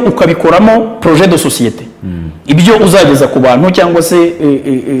ngibyo ukabikoramo projet de société ibyo uzageza ku bantu cyangwa se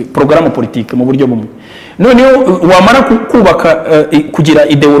programme politique mu buryo bumwe none wamara kubaka kugira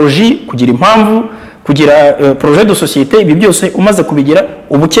ideology kugira impamvu kugira projet de société ibi byose umaze kubigira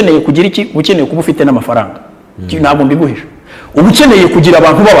ubukeneye kugira iki ubukeneye kuba ufite n'amafaranga ntabwo mbiguhisha ubukeneye kugira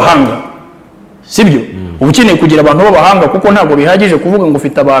abantu b'abahanga sibyo ubukeneye kugira abantu b'abahanga kuko ntabwo bihagije kuvuga ngo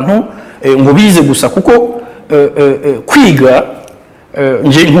ufite abantu ngo bize gusa kuko kwiga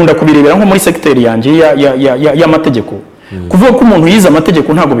nje nkunda kubirebera nko muri secteur yanjye y'amategeko kuvuga ko umuntu yize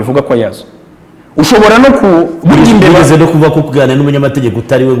amategeko ntabwo bivuga ko yazo ushobora no burya imbere no kuvuga ko kuganira n'umunyamategeko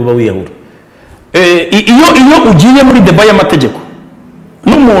utari we ngo wiyahura iyo ugiye muri deba y'amategeko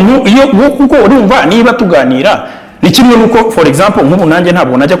n'umuntu iyo kuko urumva niba tuganira ni kimwe nuko for example nk'ubu nanjye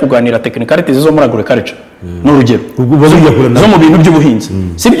ntabwo najya kuganira technicalities zo muri agriculture n'urugero zo mu bintu by'ubuhinzi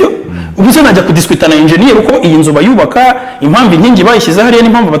sibyo ubuse najya kudiscuta na engineer uko iyi nzu bayubaka impamvu inkingi bayishyize hariya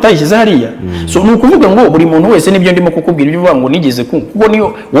n'impamvu batayishyize hariya so ni ukuvuga ngo buri muntu wese nibyo ndimo kukubwira ibyo uvuga ngo nigeze kuko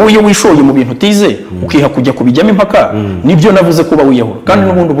niyo wowe iyo wishoye mu bintu utize ukiha kujya kubijyamo impaka nibyo navuze kuba wiyahura kandi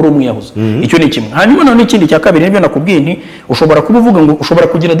n'ubundi buri umwiyahuza icyo ni kimwe hanyuma none ikindi cya kabiri nibyo nakubwiye nti ushobora kuba uvuga ngo ushobora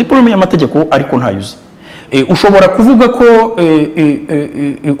kugira diplome y'amategeko ariko ntayuze ushobora kuvuga ko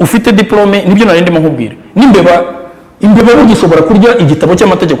ufite diplome nibyo nari ndimo nkubwira imbeba burya ushobora kurya igitabo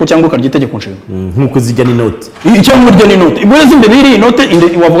cy'amategeko cyangwa ukarya itegeko nshinga nk'uko zijya n'inote cyangwa urya n'inote ibweze imbeba iri inote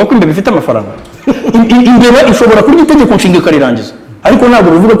wavuga ko imbeba ifite amafaranga imbeba ishobora kurya itegeko nshinga ikarirangiza ariko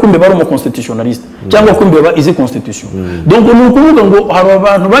ntabwo bivuga ko imbeba ari umuconstitutionaliste cyangwa ko imbeba izi constitution donc ni ukuvuga ngo hari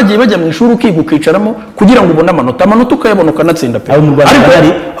abantu bagiye bajya mu ishuri ukiga ukicaramo kugira ngo ubone amanota ukayabona ukanatsinda pe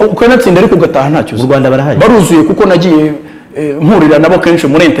ukanatsinda ariko ugataha ntacyo mu Rwanda barahari baruzuye kuko nagiye mpurira nabo kenshi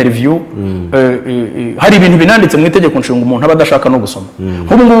muri interview hari ibintu binanditse mu itegeko nshinga umuntu aba adashaka no gusoma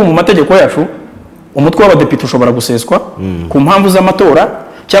nk'ubu ngubu mu mategeko yacu umutwe w'abadepite ushobora guseswa ku mpamvu z'amatora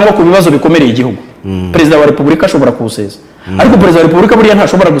cyangwa ku bibazo bikomereye igihugu perezida wa repubulika ashobora kuwusesa ariko perezida wa repubulika buriya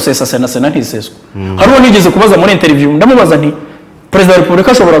ntashobora gusesa sena ntiseswa hariho nigeze kubaza muri interview ndamubaza nti perezida wa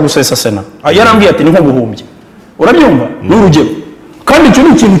repubulika ashobora gusesa sena yarambwiye ati ni nk'ubuhumbye urabyumva ni urugero kandi icyo ni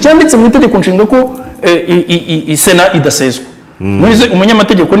ikintu cyanditse mu itegeko nshinga ko sena idaseswa nurize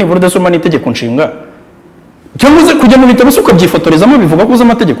umunyamategeko nibura udasoma n'itegeko nshinga cyangwa se kujya mu bitabo ukabyifotorezamo bivuga ko uzi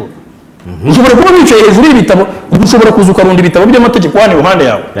amategeko ushobora kuba wicaye hejuru y'ibitabo ushobora kuza ukarunda ibitabo by'amategeko hano iruhande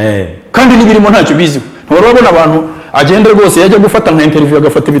yawe kandi n'ibirimo ntacyo biziho ntibari babona abantu agenda rwose yajya gufata nka interview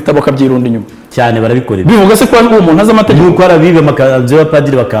agafata ibitabo akabyirunda inyuma cyane barabikorera bivuga se ko uwo muntu azi amategeko nuko arabibe amakanzu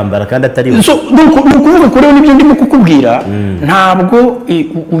y'abapadiri bakambara kandi atari we so ni ukuvuga ko rero nibyo ndimo kukubwira ntabwo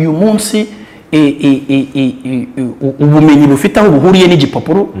uyu munsi ubumenyi bufite aho buhuriye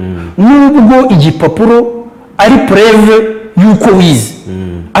n'igipapuro nubwo igipapuro ari preve y'uko wize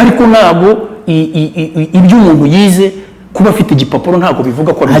ariko ntabwo ibyo umuntu yize kuba afite igipapuro ntabwo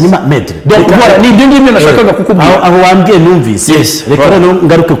bivuga ko hanyuma medre nibyo ngibyo nashakaga kukubwira aho wambwiye numvise reka rero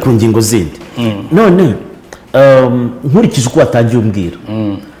ngaruke ku ngingo zindi none nkurikije uko watangiye umbwira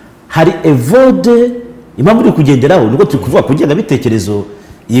hari Evode impamvu uri kugenderaho nuko turi kuvuga ku ngengabitekerezo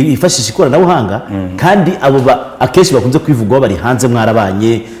yifashisha ikoranabuhanga kandi abo akenshi bakunze kwivugwaho bari hanze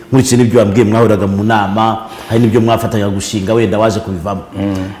mwarabanye nkurikije n'ibyo wambwiye mwahuraga mu nama hari n'ibyo mwafatanya gushinga wenda waje kubivamo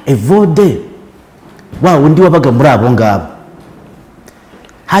Evode wa wundi wabaga muri abo ngabo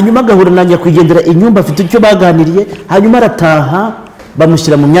hanyuma agahura na nyakwigendera inyumba afite icyo baganiriye hanyuma arataha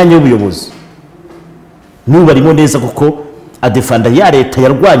bamushyira mu myanya y'ubuyobozi n'ubu barimo neza kuko adefanda ya leta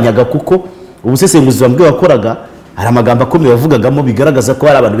yarwanyaga kuko ubusesenguzi bambwe wakoraga hari amagambo akomeye bavugagamo bigaragaza ko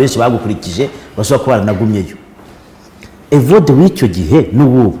hari abantu benshi bagukurikije bashobora kuba baranagumyeyo Evode w'icyo gihe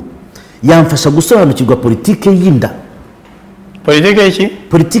n'ubu yamfasha gusobanukirwa politike y'inda politike y'iki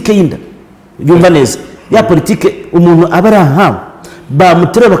politike y'inda yumva neza ya politike umuntu aba ari ahantu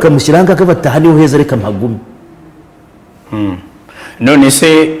bamutera bakamushyira ahangaha akabataha niho heza reka mpagume none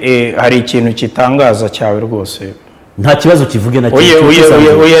se hari ikintu kitangaza cyawe rwose nta kibazo kivuge na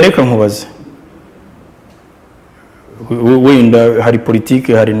oya reka nkubaze wenda hari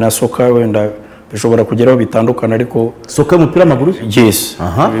politike hari na soka wenda bishobora kugeraho bitandukana ariko soka y'umupira w'amaguru yes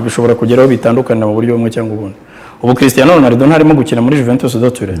bishobora kugeraho bitandukana mu buryo bumwe cyangwa ubundi ubu Cristiano Ronaldo ntarimo gukina muri Juventus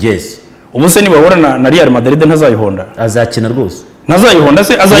d'Auture yes ubu se nibahura na Real Madrid ntazayihonda azakina rwose ntazayihonda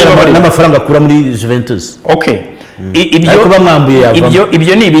se azayibabarira n'amafaranga akura muri Juventus okay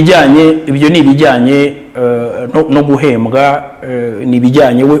ibyo ni ibijyanye no guhembwa, ni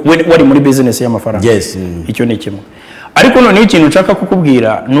ibijyanye wari muri business y'amafaranga. Icyo ni kimwe. Ariko noneho ikintu nshaka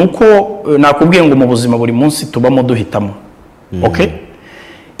kukubwira nuko nakubwiye ngo mu buzima buri munsi tubamo duhitamo. Okay?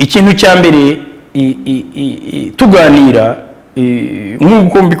 Ikintu cya mbere tuganira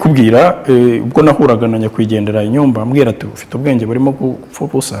nk'uko mbikubwira ubwo nahuraga na nyakwigendera inyumba mbwira ati ufite ubwenge burimo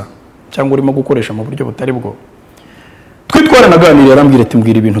gupfupusa cyangwa urimo gukoresha mu buryo butari bwo. Twitwaranaganira yarambwira ati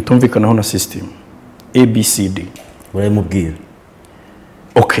mbwira ibintu tumvikanaho na system ABCD. Urayimubwira.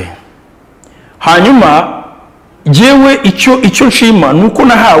 Okay. Hanyuma jewe icyo nshima nuko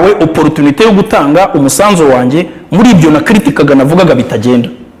nahawe opportunity yo gutanga umusanzo wanjye muri ibyo na kritikaga navugaga bitagenda.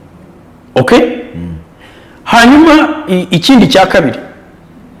 Okay? Hanyuma ikindi cya kabiri,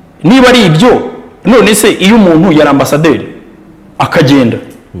 niba ari ibyo none se iyo umuntu yari ambassadeur akagenda,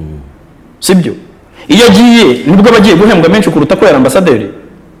 sibyo? Iyo agiye nibwo abagiye guhembwa menshi kuruta ko yari ambassadeur.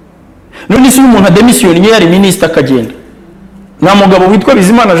 None se umuntu ademisioniye yari minister akagenda, nta mugabo witwa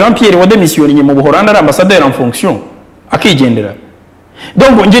Bizimana Jean Pierre wa demisioniye mu Buholandi ari ambassadeur en fonction akigendera.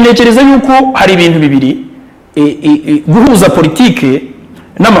 Donc nje nekereza yuko hari ibintu bibiri, guhuza politike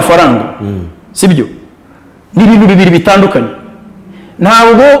n'amafaranga, sibyo? Ni ibintu bibiri bitandukanye.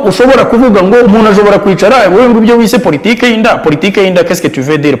 Ntabwo ushobora kuvuga ngo umuntu ashobora kwicara wewe ngo ibyo wise politike y'inda qu'est-ce que tu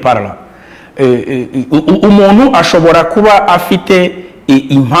veux dire par là? Umuntu ashobora kuba afite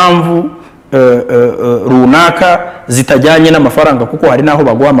impamvu runaka zitajyanye n'amafaranga, kuko hari naho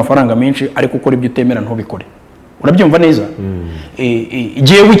baguha amafaranga menshi ariko ukora ibyo utemera ntubikore. Urabyumva neza?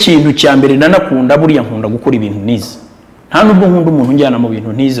 Jewe ikintu cya mbere nanakunda buriya nkunda gukora ibintu nize. Nta nubwo nkunda umuntu njyana mu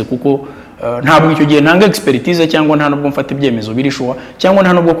bintu nize, kuko ntabwo icyo gihe ntanga expertise cyangwa nta nubwo mfata ibyemezo birishuwa cyangwa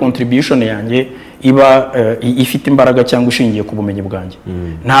nta nubwo contribution yanjye iba ifite imbaraga cyangwa ishingiye ku bumenyi bwanjye.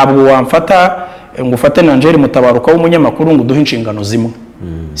 Ntabwo wamfata ngo ufate na Angel Mutabaruka w'umunyamakuru ngo duhe inshingano zimwe,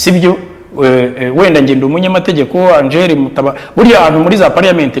 sibyo? Wenda ngenda umunyamategeko Angel Mutaba buri ahantu muri za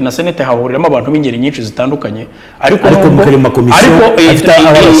parliament na senate hahuriramo abantu b'ingeri nyinshi zitandukanye, ariko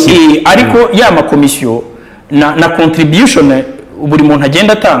ya makomisiyo na contribution buri muntu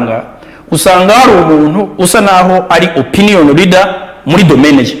agenda atanga, usanga hari umuntu usa naho ari opinion leader muri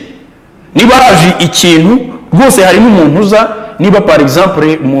domaine ye. Niba haje ikintu rwose hari n'umuntu uza, niba par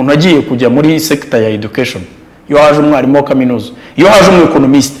exemple umuntu agiye kujya muri sector ya education, iyo haje umwarimu wa kaminuza, iyo haje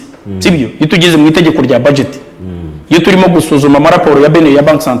umueconomist, sibyo? Iyo tugeze mu itegeko rya budget, iyo turimo gusuzuma amaraporo ya BNE ya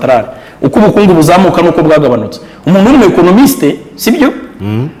Bank Centrale uko ubukungu buzamuka nuko bwagabanutse, umuntu uri mu economist, sibyo?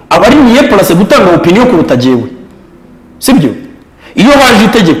 Abari niye place gutanga opinion kuruta jewe, sibyo? Iyo haje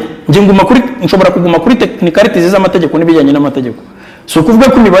itegeko nshobora kuguma kuri technicalities z'amategeko n'ibijyanye n'amategeko, so kuvuga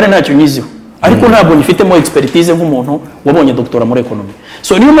ko imibare ntacyo nyiziho, ariko ntabwo nyifitemo expertise nk'umuntu wabonye doctora muri economy.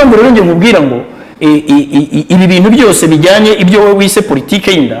 So niyo mpamvu rero ngiye mubwira ngo ibi bintu byose bijyanye ibyo wowe wise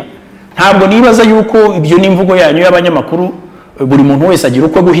politike y'inda, ntabwo nibaza yuko ibyo n'imvugo yanyu y'abanyamakuru buri muntu wese agira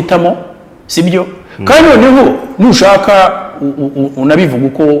uko guhitamo, sibyo? Kandi noneho nushaka unabivuga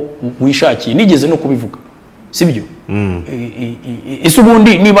uko wishakiye, nigeze no kubivuga, sibyo? Ese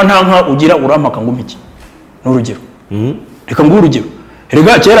ubundi niba nta nka ugira urampaka ngo mpiki n'urugero, reka ngo urugero,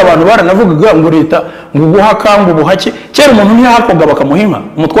 rega kera abantu baranavugaga ngo leta ngo guhaka ngo buhake, kera umuntu ntiyahakoga bakamuhinka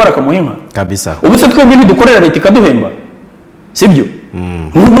umutwara akamuhinka kabisa. Ubu se twebwe ntidukorera leta ikaduhemba, sibyo?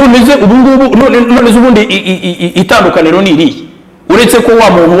 None ubundi itandukaniro ni iriye, uretse ko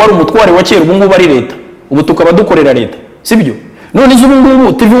wa muntu wari umutware wa kera ubu ngubu ari leta, ubu tukaba dukorera leta, sibyo? None ubu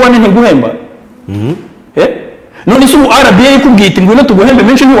ngubu TV1 ntiguhemba, none ubu RBA ikubwita ngo tuguhembe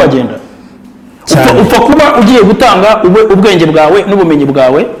menshi ntiwagenda, upfa kuba ugiye gutanga ubwenge bwawe n'ubumenyi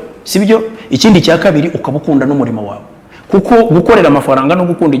bwawe, sibyo? Ikindi cya kabiri ukabukunda n'umurimo wawe, kuko gukorera amafaranga no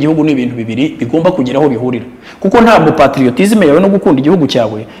gukunda igihugu ni ibintu bibiri bigomba kugeraho bihurira, kuko ntabwo patriotism yawe no gukunda igihugu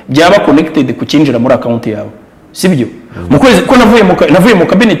cyawe byaba connected ku kinjira muri account yawe, sibyo? Mu kwezi ko navuye mu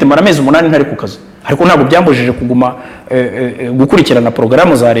cabinet mara amezi 8 ntari ku kazi, ariko ntabwo byambujije kuguma gukurikirana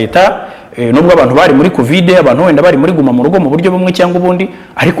porogaramu za leta, nubwo abantu bari muri covid, abantu wenda bari muri guma mu rugo mu buryo bumwe cyangwa ubundi,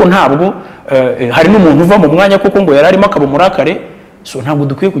 ariko ntabwo hari n'umuntu uva mu mwanya kuko ngo yararimo akabumurakare. So ntabwo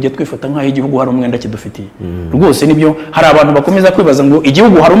dukwiye kujya twifata nk'aho igihugu hari umwenda kidufitiye. Rwose nibyo hari abantu bakomeza kwibaza ngo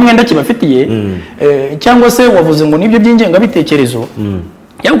igihugu hari umwenda kibafitiye, cyangwa se wavuze ngo nibyo by'ingenga bitekerezo,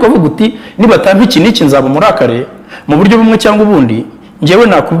 cyangwa ukavuga uti niba tampa iki n'iki nzaba murakare mu buryo bumwe cyangwa ubundi. Ngewe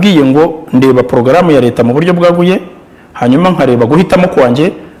nakubwiye ngo ndeba porogaramu ya leta mu buryo bwaguye, hanyuma nkareba guhitamo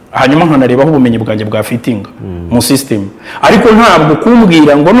kwanjye, hanyuma nkanarebaho ubumenyi bwanjye bwa fitting mu system. Ariko ntabwo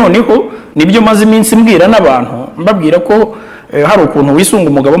kumbwira ngo noneho nibyo maze iminsi mbwira n'abantu mbabwira ko hari ukuntu wisunga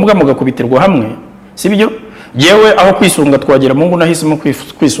umugabo mbwa mugakubitirwa hamwe, sibyo? Yewe aho kwisunga twagera Mungu nahisemo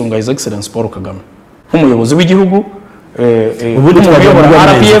kwisunga His Excellence Paul Kagame. nk'umuyobozi w'igihugu uyobora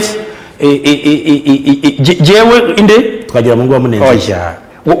RPF jewe inde twagira mu ngo wamunenze oya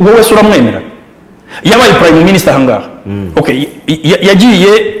wowe se uramwemera yabaye prime minister ahangaha okay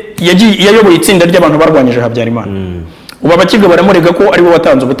yayoboye itsinda ry'abantu barwanyije Habyarimana ubu abakiga baramurega ko ari bo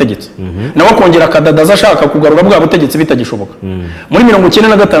watanze ubutegetsi nawe akongera akadadaza ashaka kugarura bwa butegetsi bitagishoboka muri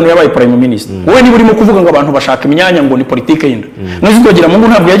 1995 yabaye prime minister wowe niba urimo kuvuga ngo abantu bashaka imyanya ngo ni politike yinda none twagira mu ngo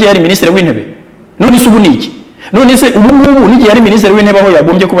ntabwo yagiye ari ministre w'intebe none se ubu niki none se ubu ngubu n'igihe yari ministre w'intebe aho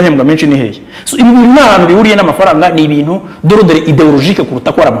yagombye kubahembwa menshi ni hehe so ibi bintu bihuriye n'amafaranga ni ibintu dorodere ideologique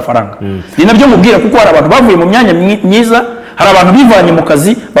kuruta ko ari amafaranga ni nabyo mubwira kuko hari abantu bavuye mu myanya myiza hari abantu bivanye mu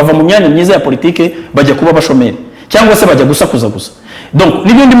kazi bava mu myanya myiza ya politike bajya kuba bashomeri cyangwa se bajya gusakuza gusa donc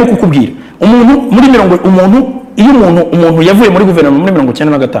nibyo ndimo kukubwira umuntu yavuye muri guverinoma muri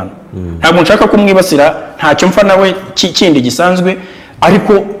 1995 ntabwo nshaka kumwibasira ntacyo mfa nawe kindi gisanzwe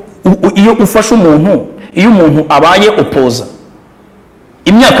ariko iyo ufashe iyo umuntu abaye opoza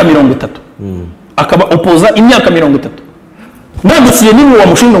imyaka 30 akaba opoza imyaka 30 ndagisiye niba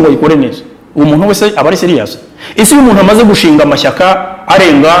wamushinga ngo yikore neza uwo muntu wese aba ari serious ese umuntu amaze gushinga amashyaka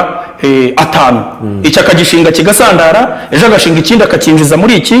arenga 5 icyaka gishinga kigasandara ejo agashinga ikindi akakinjiza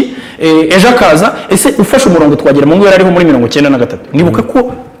muri iki ejo akaza ese ufashe umurongo twagira mu ngo yariho muri 1993 nibuka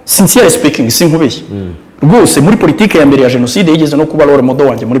ko sincere speaking sinkubeshye rwose muri politike ya mbere ya genocide yigeze no kuba role model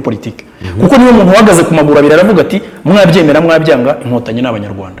wanje muri politike kuko niyo umuntu uhagaze ku maguru abiri aravuga ati mwabyemera mwabyanga inkotanyi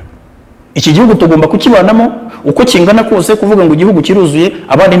n'abanyarwanda iki gihugu tugomba kukibanamo uko kingana kose kuvuga ngo igihugu kiruzuye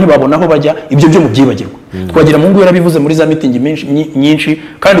abandi ntibabona aho bajya ibyo byo mubyibagirwa twagira mu ngo yarabivuze muri za meeting nyinshi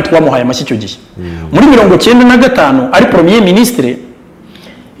kandi twamuhaye amashyi cyo gihe muri 1995 ari premier ministre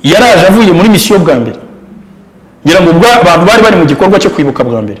yaraje avuye muri mission bwa mbere ngira ngo abantu bari bari mu gikorwa cyo kwibuka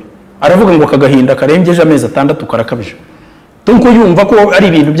bwa mbere aravuga ngo kagahinda karengeje amezi 6 karakabije tunko yumva ko ari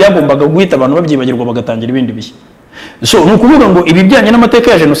ibintu byagombaga guhita abantu babyibagirwa bagatangira ibindi bishya so nukuvuga ngo ibijyanye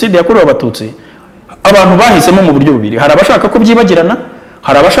n'amateka ya genocide yakorewe abatutsi abantu bahisemo mu buryo bubiri hari abashaka ko byibagirana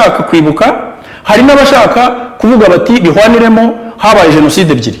hari abashaka kwibuka hari n'abashaka kuvuga bati bihwaniremo habaye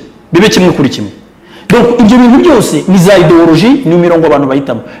genocide ebyiri bibe kimwe kuri kimwe donc ibyo bintu byose ni za ideologie ni imirongo abantu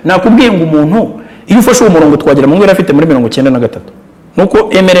bahitamo nakubwiye ngo umuntu iyo ufashe uwo murongo twagira mu ngo yari afite muri 1993 nuko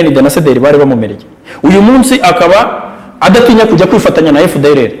MRN na CDR bari bamumereye uyu munsi akaba adatinya kujya kwifatanya na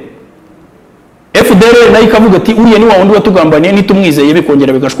FDLR nayo ikavuga ati uriye ni wa wundi watugambaniye nitumwizeye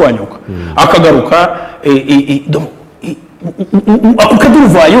bikongera bigashwanyuka akagaruka ako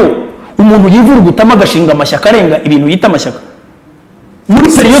kaduruvayo umuntu yivurugutama agashinga amashyaka arenga ibintu yita amashyaka muri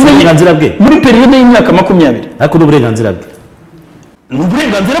periyode y'imyaka 20 ariko n'uburenganzira bwe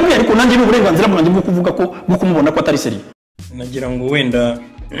n'uburenganzira bwe ariko nanjye n'uburenganzira bwanjye bwo kuvuga ko bwo kumubona ko atari seriye nagira ngo wenda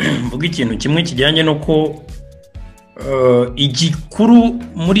mvuga ikintu kimwe kijyanye no ko igikuru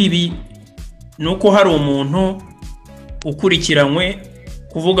muri ibi nuko hari umuntu ukurikiranywe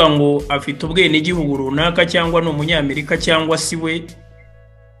kuvuga ngo afite ubwene igihugu runaka cyangwa n'umunyamerika cyangwa si we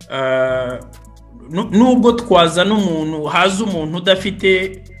nubwo twaza n'umuntu haza umuntu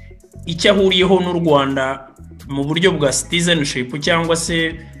udafite icyo ahuriyeho n'u Rwanda mu buryo bwa citizenship cyangwa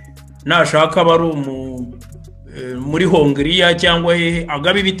se nashaka bari muri Hongiriya cyangwa hehe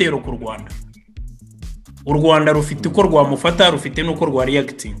agaba ibitero ku Rwanda u Rwanda rufite uko rwamufata rufite n'uko rwa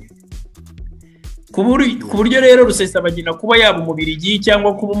reacting ku buryo rero Rusesabagina kuba yaba umubirigi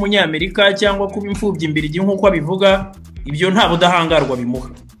cyangwa kuba umunyamerika cyangwa kuba imfubyi imbirigi nk'uko abivuga ibyo nta budahangarwa bimuha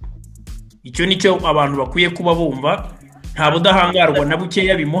icyo nicyo abantu bakwiye kuba bumva nta budahangarwa na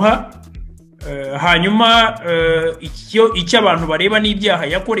bukeya bimuha hanyuma icyo abantu bareba n'ibyaha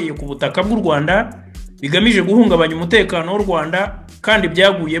yakoreye ku butaka bw'u Rwanda bigamije guhungabanya umutekano w'u Rwanda kandi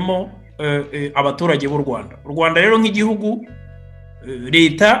byaguyemo abaturage b'u Rwanda u Rwanda rero nk'igihugu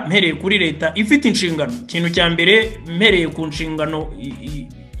leta mpereye kuri leta ifite inshingano ikintu cya mbere mpereye ku nshingano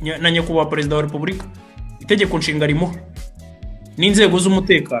na nyakubahwa perezida wa repubulika itegeko nshinga rimuha n'inzego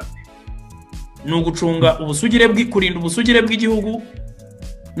z'umutekano ni ugucunga ubusugire kurinda ubusugire bw'igihugu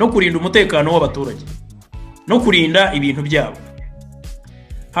no kurinda umutekano w'abaturage no kurinda ibintu byabo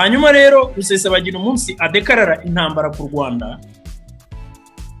hanyuma rero Rusesabagina umunsi adekarara intambara ku Rwanda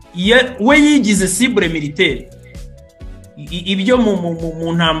we yigize cible militaire ibyo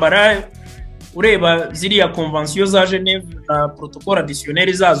mu ntambara ureba ziriya convention za Geneve na protocole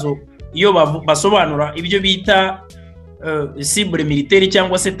additionnel zazo iyo basobanura ibyo bita cible militaire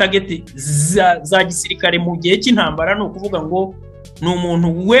cyangwa se target za gisirikare mu gihe cy'intambara no kuvuga ngo ni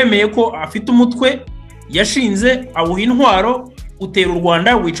umuntu wemeye ko afite umutwe yashinze awuha intwaro utera u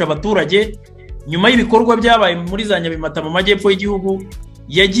Rwanda wica abaturage nyuma y'ibikorwa byabaye muri za Nyabimata mu majyepfo y'igihugu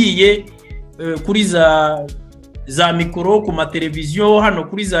yagiye kuri za mikoro ku mateleviziyo hano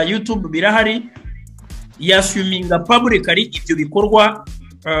kuri za YouTube birahari yaswiminga publicly ibyo bikorwa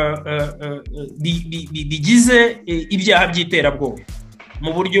bigize ibyaha by'iterabwoba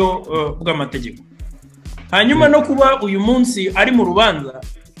mu buryo bw'amategeko. Hanyuma no kuba uyu munsi ari mu rubanza,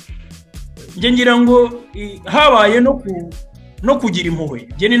 nge ngira ngo habaye no kugira impuhwe,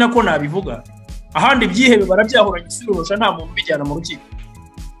 nge ni nako nabivuga. Ahandi byihebe barabyahuranye isirosha nta muntu bijyana mu rukiko,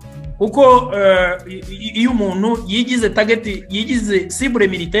 kuko iyo umuntu yigize target, yigize cible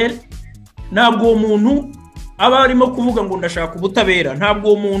militaire, ntabwo uwo muntu aba arimo kuvuga ngo ndashaka ubutabera,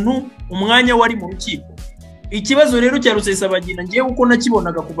 ntabwo uwo muntu umwanya wari mu rukiko. Ikibazo rero cya Rusesabagina ngiye uko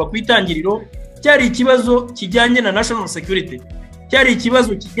nakibonaga kuva ku itangiriro cyari ikibazo kijyanye na national security, cyari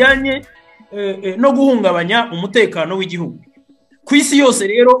ikibazo kijyanye no guhungabanya umutekano w'igihugu. Ku isi yose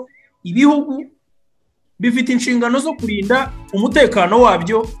rero ibihugu bifite inshingano zo kurinda umutekano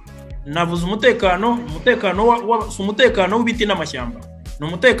wabyo. Navuze umutekano w'ibiti n'amashyamba, ni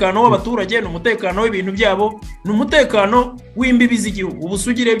umutekano w'abaturage, ni umutekano w'ibintu byabo, ni umutekano w'imbibi z'igihugu,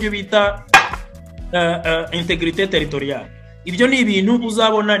 ubusugire byo bita integrité territoriale. Ibyo ni ibintu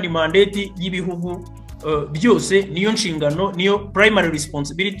uzabona ni mandate y'ibihugu byose, niyo nshingano, niyo primary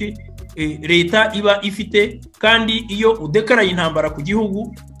responsibility leta iba ifite. Kandi iyo udekaraye intambara ku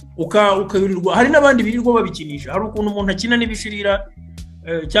gihugu ukayirirwa, hari n'abandi birirwa babikinisha. Hari ukuntu umuntu akina n'ibishirira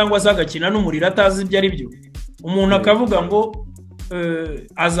cyangwa azagakina n'umuriro atazi ibyo ari byo. Umuntu akavuga ngo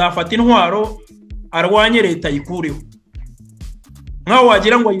azafata intwaro arwanye leta yikureho, nkaho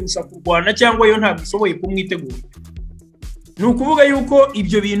wagira ngo yirusha kurwana cyangwa yo ntabwo ishoboye kumwitegura. Ni ukuvuga yuko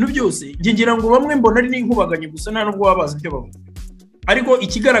ibyo bintu byose ngira ngo bamwe mbona ari n'inkubaganye gusa, nta nubwo babazi ibyo bavuga. Ariko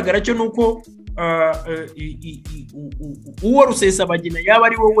ikigaragara cyo nuko uwo Rusesabagina yaba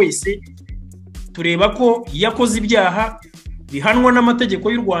ari we wese, tureba ko yakoze ibyaha bihanwa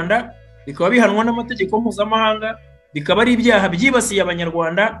n'amategeko y'u Rwanda, bikaba bihanwa n'amategeko mpuzamahanga, bikaba ari ibyaha byibasiye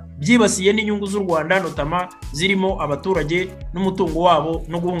abanyarwanda, byibasiye n'inyungu z'u Rwanda, notama zirimo abaturage n'umutungo wabo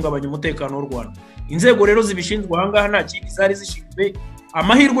no guhungabanya umutekano w'u Rwanda. Inzego rero zibishinzwe ahangaha nta kindi zari zishinzwe.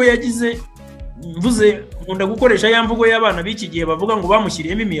 Amahirwe yagize, mvuze nkunda gukoresha ya mvugo y'abana b'iki gihe bavuga ngo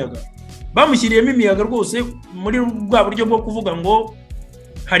bamushyiriyemo imiyaga. Bamushyiriyemo imiyaga rwose, muri bwa buryo bwo kuvuga ngo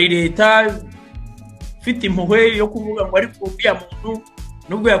hari leta ifite impuhwe yo kuvuga ngo ariko uriya muntu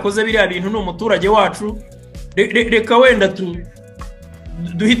nubwo yakoze biriya bintu ni umuturage wacu, reka wenda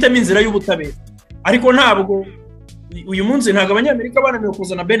duhitemo inzira y'ubutabera. Ariko ntabwo uyu munsi ntabwo abanyamerika bananiwe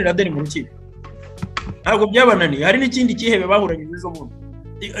kuzana Ben Laden mu rukiko, ntabwo byabananiye. Hari n'ikindi kihebe bahuranye n'izo muntu,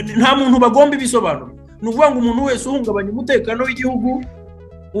 nta muntu bagomba ibisobanuro. Ni ukuvuga ngo umuntu wese uhungabanya umutekano w'igihugu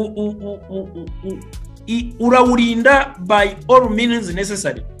urawurinda by all means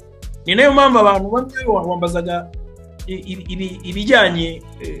necessary. Ni nayo mpamvu abantu bamwe wambazaga ibijyanye,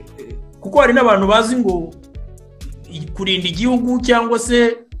 kuko hari n'abantu bazi ngo kurinda igihugu cyangwa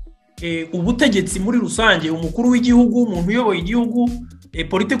se ubutegetsi muri rusange, umukuru w'igihugu, umuntu uyoboye igihugu,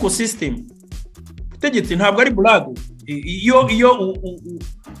 political system. Ubutegetsi ntabwo ari blague. Iyo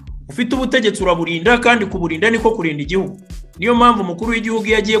ufite ubutegetsi uraburinda, kandi kuburinda niko kurinda igihugu. Niyo mpamvu umukuru w'igihugu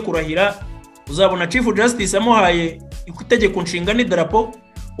iyo agiye kurahira, uzabona Chief Justice amuhaye itegeko nshinga n'idarapo,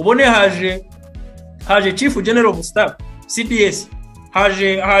 ubone haje Chief General of Staff CDS,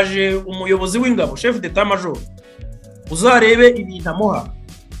 haje umuyobozi w'ingabo Chef d'Etat Major. Uzarebe ibintu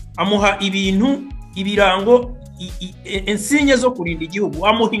amuha ibintu, ibirango, insinye zo kurinda igihugu,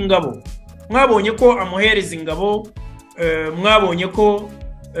 amuha ingabo. Mwabonye ko amuhereza ingabo, mwabonye ko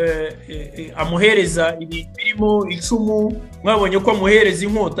amuhereza ibintu birimo icumu, mwabonye ko amuhereza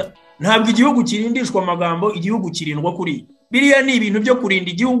inkota. Ntabwo igihugu kirindishwa amagambo, igihugu kirindwa kuri. Biriya ni ibintu byo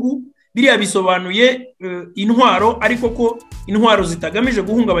kurinda igihugu, biriya bisobanuye intwaro, ariko ko intwaro zitagamije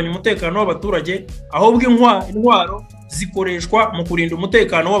guhungabanya umutekano w'abaturage, ahubwo intwaro zikoreshwa mu kurinda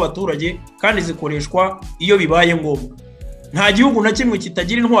umutekano w'abaturage, kandi zikoreshwa iyo bibaye ngombwa. Nta gihugu na kimwe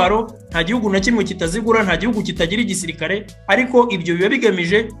kitagira intwaro, nta gihugu na kimwe kitazigura, nta gihugu kitagira igisirikare, ariko ibyo biba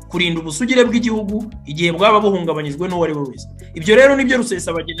bigamije kurinda ubusugire bw'igihugu igihe bwaba buhungabanyijwe n'uwo ari we wese. Ibyo rero nibyo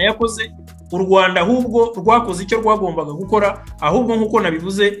Rusesabagina yakoze. U Rwanda ahubwo rwakoze icyo rwagombaga gukora, ahubwo nk'uko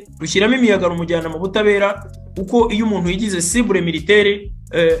nabivuze rushyiramo imiyaga rumujyana mu butabera, kuko iyo umuntu yigize cible militaire,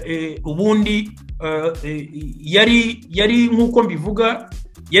 ubundi yari nk'uko mbivuga,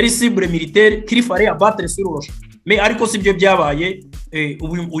 yari cible militaire qu'il fallait abattre sur roche. Ariko si byo byabaye.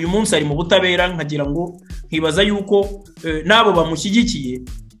 Uyu munsi ari mu butabera, nkagira ngo nkibaza yuko nabo bamushyigikiye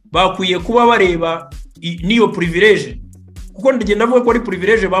bakwiye kuba bareba niyo privilege, kuko ndagenda avuga ko ari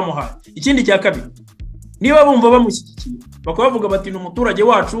privilege bamuhaye. Ikindi cya kabiri, niba bumva bamushyigikiye bakaba bavuga bati ni umuturage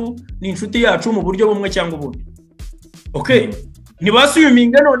wacu, ni inshuti yacu mu buryo bumwe cyangwa ubundi, okay,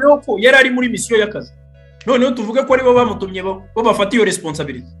 ntibasuyuminga noneho ko yari ari muri misiyo y'akazi, noneho tuvuge ko aribo bamutumye bo bafata iyo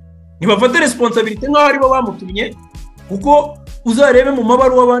responsibility. ntibafate responsibility nk'aho aribo bamutumye, kuko uzarebe mu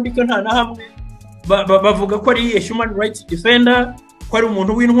mabaruwa bandika nta na hamwe bavuga ko ari human rights defender, ko ari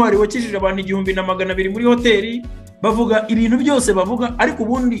umuntu w'intwari wakijije abantu 1200 muri hoteli, bavuga ibintu byose bavuga, ariko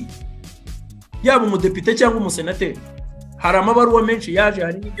ubundi yaba umudepite cyangwa umusenateri hari amabaruwa menshi yaje,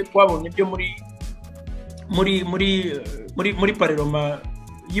 hari n'ibyo twabonye byo muri parlement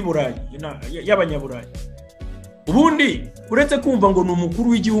y'Iburayi y'abanyaburayi. Ubundi uretse kumva ngo ni umukuru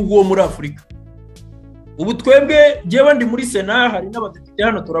w'igihugu wo muri Afurika, ubu twebwe jewe ndi muri Sena, hari n'abadepite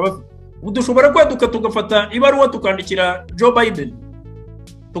hano turabafite, ubu dushobora kwaduka tugafata ibaruwa tukandikira Joe Biden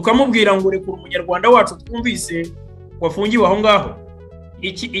tukamubwira ngo rekura umunyarwanda wacu twumvise wafungiwe aho ngaho.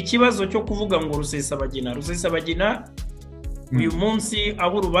 Ikibazo cyo kuvuga ngo Rusesabagina uyu munsi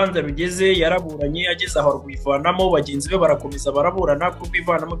aho urubanza bigeze, yaraburanye ageze aho rwivanamo, bagenzi be barakomeza baraburana ko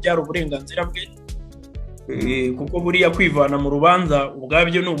rwivanamo byari uburenganzira bwe, kuko buriya kwivana mu rubanza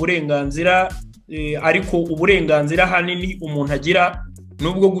ubwabyo ni uburenganzira, ariko uburenganzira hanini umuntu agira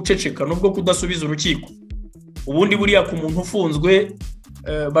nubwo guceceka, nubwo kudasubiza urukiko. Ubundi buriya ku muntu ufunzwe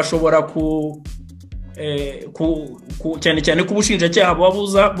bashobora cyane cyane ku bushinjacyaha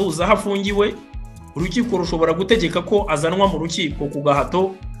buza hafungiwe, urukiko rushobora gutegeka ko azanwa mu rukiko ku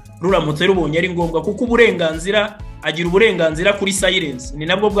gahato ruramutse rubonye ari ngombwa, kuko uburenganzira agira uburenganzira kuri silence, ni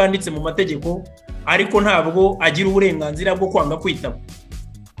nabwo bwanditse mu mategeko, ariko ntabwo agira uburenganzira bwo kwanga kwitaba.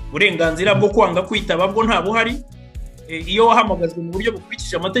 Uburenganzira bwo kwanga kwitaba bwo nta buhari iyo wahamagajwe mu buryo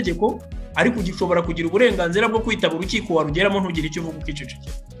bukurikije amategeko, ariko ugishobora kugira uburenganzira bwo kwitaba urukiko warugeramo ntugire icyo uvuga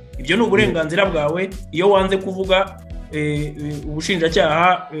ukicecekera. Ibyo ni uburenganzira bwawe. Iyo wanze kuvuga,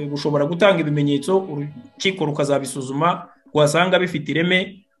 ubushinjacyaha bushobora gutanga ibimenyetso, urukiko rukazabisuzuma, rwasanga bifite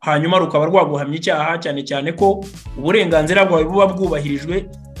ireme, hanyuma rukaba rwaguhamya icyaha, cyane cyane ko uburenganzira bwawe buba bwubahirijwe,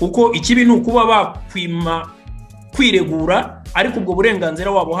 kuko ikibi ni ukuba bakwima kwiregura, ariko ubwo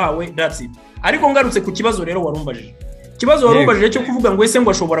burenganzira wabo hawe, that's it. Ariko ngarutse ku kibazo rero warumbajije, ikibazo warumbajije cyo kuvuga ngo ese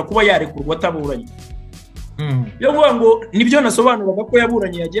ngo ashobora kuba yarekurwa ataburanye. Yo kuvuga ngo nibyo nasobanuraga ko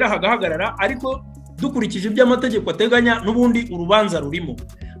yaburanye yagera hagahagarara, ariko dukurikije iby'amategeko ateganya n'ubundi urubanza rurimo.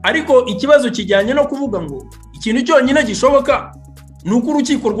 Ariko ikibazo kijyanye no kuvuga ngo ikintu cyonyine gishoboka ni uko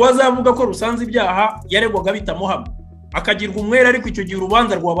urukiko rwazavuga ko rusanze ibyaha yaregwaga bitamuhama, akagirwa umwere, ariko icyo gihe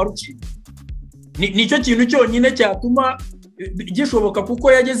urubanza rwaba ruciye. Nicyo kintu cyonyine cyatuma gishoboka,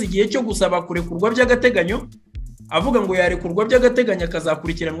 kuko yageze igihe cyo gusaba kurekurwa by'agateganyo, avuga ngo yarekurwa by'agateganyo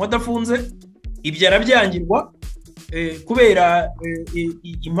akazakurikiranwa adafunze. Ibyo arabyangirwa kubera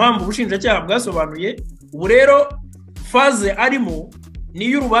impamvu ubushinjacyaha bwasobanuye. Ubu rero faze arimo ni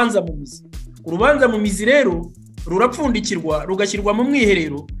y'urubanza mu mizi. Urubanza mu mizi rero rurapfundikirwa rugashyirwa mu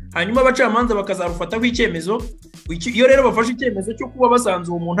mwiherero, hanyuma abacamanza bakazarufataho icyemezo. Iyo rero bafashe icyemezo cyo kuba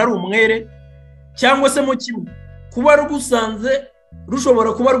basanze uwo muntu ari umwere, cyangwa se mu kimwe kuba rugusanze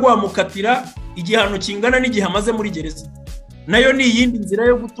rushobora kuba rwamukatira igihano kingana n'igihe amaze muri gereza, nayo ni iyindi nzira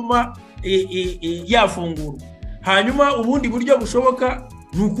yo gutuma yafungurwa. Hanyuma ubundi buryo bushoboka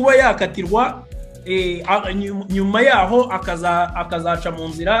ni ukuba yakatirwa, nyuma yaho akazaca mu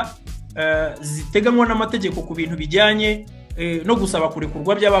nzira ziteganywa n'amategeko ku bintu bijyanye no gusaba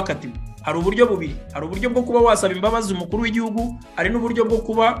kurekurwa by'abakatiwe. Hari uburyo bubiri, hari uburyo bwo kuba wasaba imbabazi umukuru w'igihugu, hari n'uburyo bwo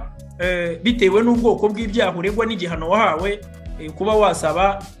kuba bitewe n'ubwoko bw'ibyaha uregwa n'igihano wahawe, kuba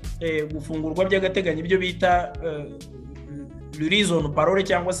wasaba gufungurwa by'agateganyo, ibyo bita reason parole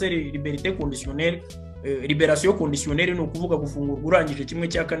cyangwa se liberté conditionnelle. Liberation conditionnelle ni ukuvuga gufungurwa urangije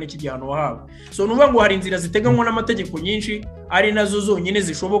 1/4 cy'igihano wahawe. So nuvuga ngo hari inzira ziteganywa n'amategeko nyinshi, ari nazo zonyine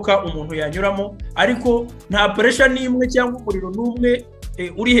zishoboka umuntu yanyuramo, ariko nta pressure n'imwe cyangwa umuriro n'umwe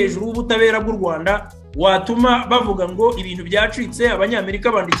uri hejuru y'ubutabera bw'u Rwanda watuma bavuga ngo ibintu byacitse.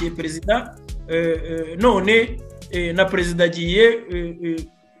 Abanyamerika bandikiye perezida, none na perezida agiye,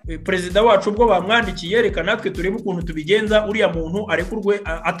 perezida wacu ubwo bamwandikiye reka natwe turebe ukuntu tubigenza, uriya muntu arekurwe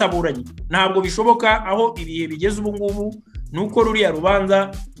ataburanye. Ntabwo bishoboka. Aho ibihe bigeze ubu ngubu nuko ruriya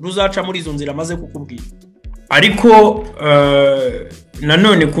rubanza ruzaca muri izo nzira maze kukubwira. Ariko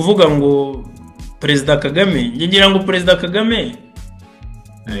nanone kuvuga ngo perezida Kagame, ngira ngo perezida Kagame,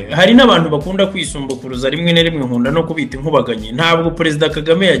 hari n'abantu bakunda kwisumbukuruza rimwe na rimwe, nkunda no kubita inkubaganye. Ntabwo perezida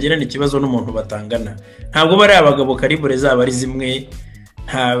Kagame yagirana ikibazo n'umuntu batangana, ntabwo bari abagabo karibure zaba ari zimwe.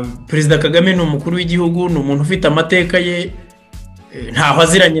 Perezida Kagame ni umukuru w'igihugu, ni umuntu ufite amateka ye, ntaho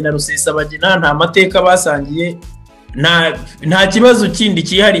aziranye na Rusesabagina, nta mateka basangiye, nta kibazo kindi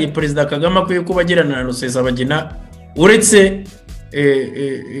cyihariye perezida Kagame akwiye kuba agirana na Rusesabagina, uretse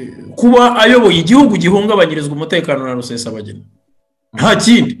kuba ayoboye igihugu gihungabanyirizwa umutekano na Rusesabagina.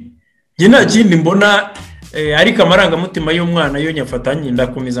 Nta kindi mbona, ariko amarangamutima y'umwana yo nyafatanye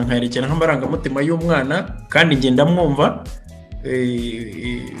ndakomeza nkayerekera nk'amarangamutima y'umwana, kandi ngenda mwumva.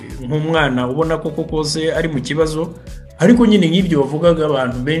 nk'umwana ubona koko kose ari mu kibazo, ariko nyine nk'ibyo bavugaga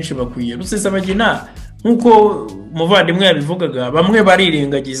abantu benshi bakwiye Rusesabagina nk'uko umuvandimwe yabivugaga, bamwe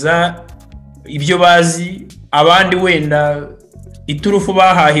barirengagiza ibyo bazi, abandi wenda iturufu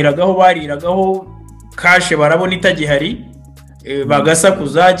bahahiragaho bariragaho kashe barabona itagihari,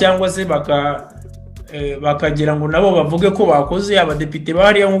 bagasakuza cyangwa se bakagira ngo nabo bavuge ko bakoze. Abadepite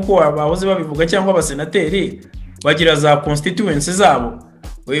bahariya nk'uko bahoze babivuga cyangwa abasenateri bagira za constituency zabo.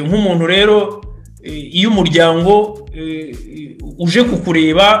 Nk'umuntu rero iyo umuryango uje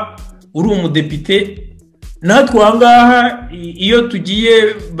kukureba uri umudepite, natwe ahangaha iyo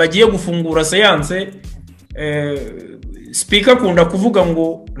bagiye gufungura seanse, speaker akunda kuvuga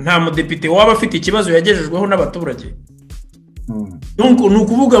ngo nta mudepite waba afite ikibazo yagejejweho n'abaturage. Donc ni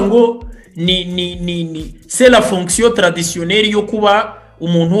ukuvuga ngo c'est la fonction traditionnelle yo kuba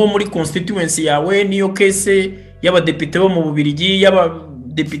umuntu wo muri constituency yawe. Niyo case y'abadepite bo mu Bubiligi,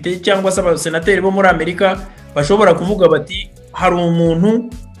 y'abadepite cyangwa se abasenateri bo muri Amerika bashobora kuvuga bati hari umuntu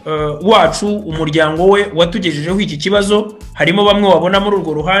wacu umuryango we watugejejeho iki kibazo. Harimo bamwe wabona muri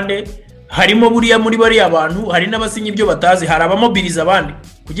urwo ruhande, harimo buriya muri bariya abantu hari n'abasinyi ibyo batazi, hari abamobiliza abandi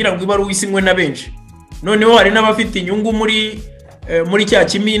kugira ngo ibaruwa isinywe na benshi. Noneho hari n'abafite inyungu muri cya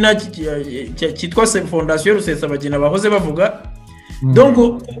kimina cyitwa Fondation Rusesabagina bahoze bavuga. Donc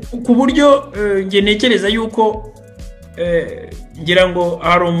ku buryo nge nekereza yuko ngira ngo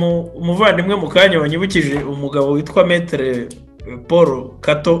hari umuvandimwe mu kanya wanyibukije umugabo witwa Maître Paul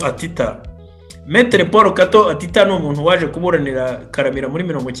Kato Atita. Maître Paul Kato Atita ni umuntu waje kuburanira Karamira muri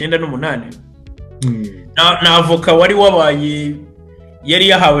 1998. Na avoka wari wabaye yari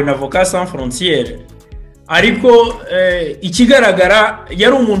yahawe na Avocat Sans Frontières, ariko ikigaragara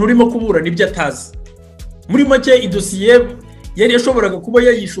yari umuntu urimo kuburana ibyo atazi. Muri make idosiye yari yashoboraga kuba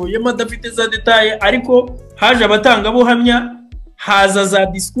yayishoyemo adafite za detaye, ariko haje abatangabuhamya, haza za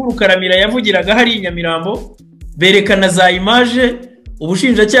discours Karamira yavugiraga hari Nyamirambo, berekana za image,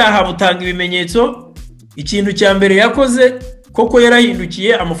 ubushinjacyaha butanga ibimenyetso. Ikintu cya mbere yakoze koko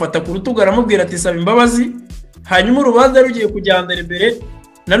yarahindukiye amufata ku rutugu aramubwira ati saba imbabazi. Hanyuma urubanza rugiye kujyana imbere,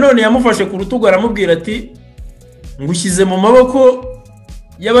 nanone yamufashe ku rutugu aramubwira ati ngushyize mu maboko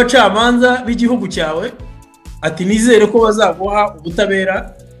y'abacamanza b'igihugu cyawe, ati nizere ko bazaguha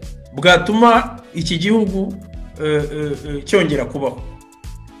ubutabera bwatuma iki gihugu cyongera kubaho.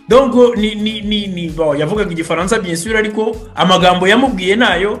 Donc yavugaga igifaransa bien sûr, ariko amagambo yamubwiye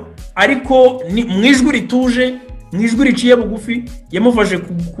nayo, ariko mu ijwi rituje, mu ijwi riciye bugufi, yamufashe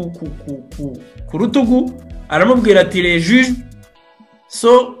ku rutugu aramubwira ati les juges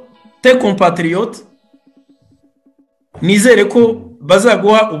so tes compatriotes, nizere ko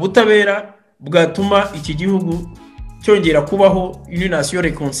bazaguha ubutabera bwatuma iki gihugu cyongera kubaho, une nation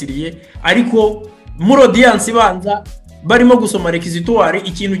réconciliée. Ariko muri audience ibanza barimo gusoma requisitoire,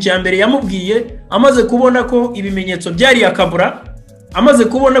 ikintu cya mbere yamubwiye amaze kubona ko ibimenyetso byari yakabura, amaze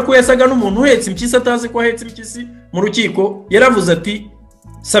kubona ko yasaga n'umuntu uhetse impyisi atazi ko ahetse impyisi mu rukiko, yaravuze ati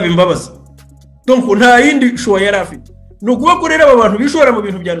saba imbabazi. Donc nta yindi showa yari afite. Ni ukuvuga ko rero aba bantu bishora mu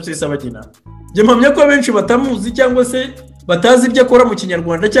bintu bya Rusesabagina, njye mpamya ko benshi batamuzi cyangwa se batazi ibyo akora mu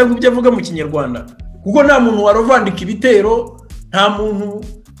Kinyarwanda cyangwa ibyo avuga mu Kinyarwanda, kuko nta muntu warovandika ibitero, nta muntu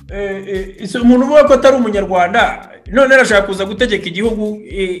umuntu uvuga ko atari umunyarwanda none arashaka kuza gutegeka igihugu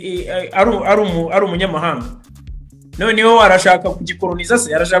ari umunyamahanga, noneho arashaka kugikoloniza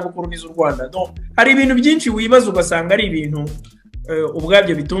se, arashaka gukoloniza u Rwanda. Donc hari ibintu byinshi wibaza ugasanga ari ibintu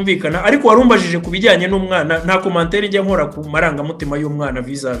ubwabyo bitumvikana. Ariko warumbajije kubijyanye n'umwana, nta commentaire njya nkora ku marangamutima y'umwana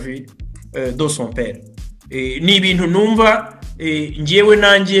vis-à-vis de son père. Ni ibintu numva ngiyewe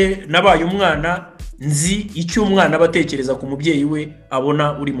nanjye nabaye umwana, nzi icyo umwana batekereza ku mubyeyi we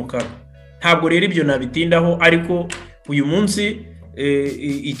abona uri mu kaga. Ntabwo rero ibyo nabitindaho, ariko uyu munsi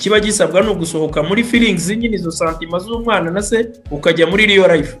ikiba gisabwa no gusohoka muri feelings nyine, izo sentiments z'umwana na se, ukajya muri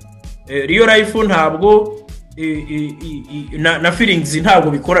real life. Real life ntabwo na feelings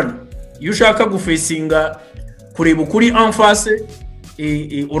ntabwo bikorana. Iyo ushaka gufacinga kureba ukuri en face,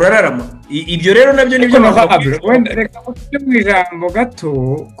 urararama. Ibyo rero nabyo nibyo wenda reka mu ijambo gato,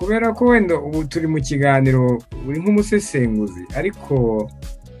 kubera ko wenda ubu turi mu kiganiro uri nk'umusesenguzi, ariko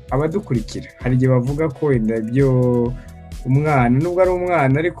abadukurikira hari igihe bavuga ko wenda ibyo umwana, nubwo ari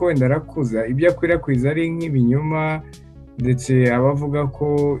umwana ariko wenda arakuza, ibyo akwirakwiza ari nk'ibinyoma, ndetse abavuga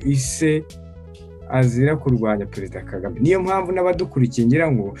ko ise azira kurwanya Perezida Kagame. Niyo mpamvu n'abadukurikiye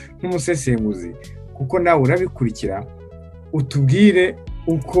ngira ngo nk'umusesenguzi, kuko nawe urabikurikira, utubwire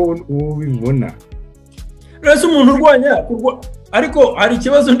uko ubibona. Rese umuntu urwanya ariko hari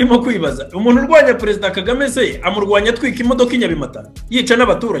ikibazo ndimo kwibaza, umuntu urwanya Perezida Kagame se amurwanya atwika imodoka inyabimata yica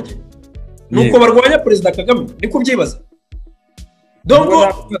n'abaturage, nuko barwanya Perezida Kagame? Ni kubyibaza. dongo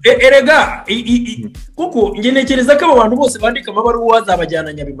erega kuko nge ntekereza ko abo bantu bose bandika amabaruwa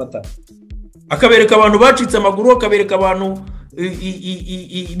azabajyana Nyabimata akabereka abantu bacitse amaguru akabereka abantu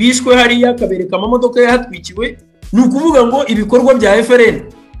bishwe hariya akabereka amamodoka yahatwikiwe ni ukuvuga ngo ibikorwa bya FRN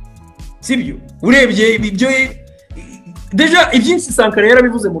sibyo urebye ibyo deja ibyinshi Sankara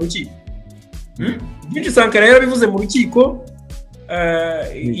yarabivuze mu rukiko byinshi Sankara yarabivuze mu rukiko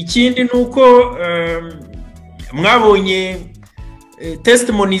ikindi nuko mwabonye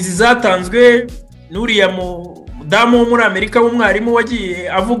testimonies zatanzwe n'uriya mudamu wo muri Amerika w'umwarimu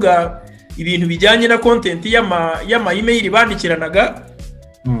wagiye avuga ibintu bijyanye na content y'ama email bandikiranaga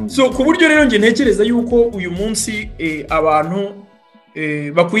so ku buryo rero nge ntekereza yuko uyu munsi abantu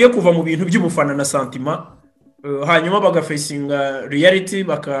bakwiye kuva mu bintu by'ubufana na sentiment hanyuma bagafacinga reality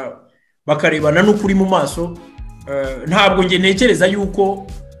bakarebana n'ukuri mu maso ntabwo nge ntekereza yuko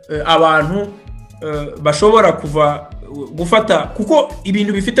abantu bashobora kuva gufata kuko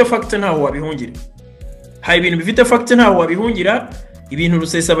ibintu bifite fact ntaho wabihungira hari ibintu bifite fact ntaho wabihungira ibintu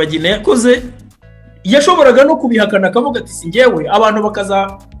Rusesabagina yakoze yashoboraga no kubihakana akavuga ati singewe abantu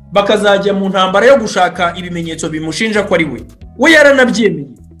bakazajya mu ntambara yo gushaka ibimenyetso bimushinja ko ari we yaranabyemeye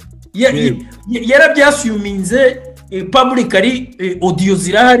yarabyasuyuminze publicly audio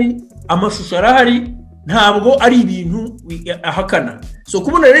zirahari amashusho arahari ntabwo ari ibintu ahakana so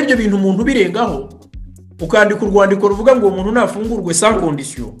kubona rero ibyo bintu umuntu birengaho ukandika urwandiko ruvuga ngo umuntu nafungurwe sans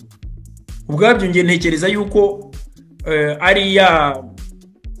condition ubwabyo nge ntekereza yuko ari ya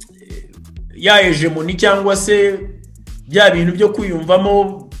hegemoni cyangwa se bya bintu byo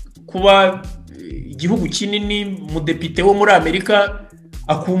kwiyumvamo kuba igihugu kinini mu depite wo muri Amerika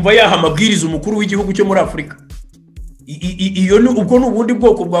akumva yaha amabwiriza umukuru w'igihugu cyo muri Afurika iyo ubwo n'ubundi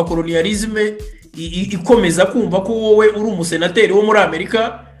bwoko bwa colonialisme ikomeza kumva ko wowe uri umusenateri wo muri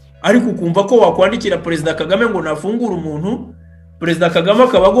Amerika ariko ukumva ko wakwandikira Perezida Kagame ngo nafungure umuntu Perezida Kagame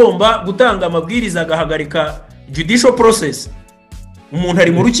akaba agomba gutanga amabwiriza agahagarika judicial process umuntu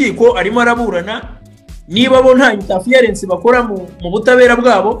ari mu rukiko arimo araburana niba bo nta interference bakora mu butabera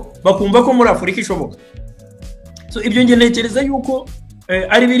bwabo bakumva ko muri Afurika ishoboka so ibyo nge ntekereza yuko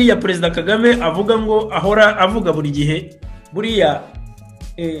ari biriya Perezida Kagame avuga ngo ahora avuga buri gihe buriya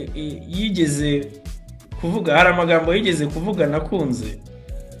yigeze kuvuga hari amagambo yigeze kuvuga nakunze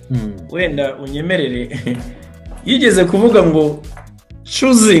wenda unyemerere yigeze kuvuga ngo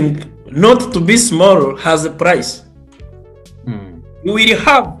choosing not to be small has a price. You will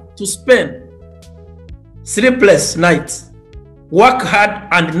have to spend sleepless nights, work hard,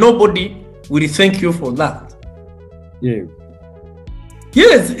 and nobody will thank you for that. Yeah.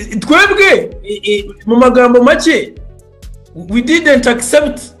 Yes, twebwe mu magambo make we didn't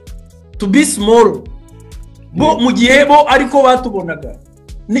accept to be small. Bo mu gihe bo ariko batubonaga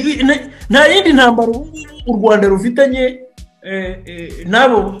nta yindi ntambara u Rwanda rufitanye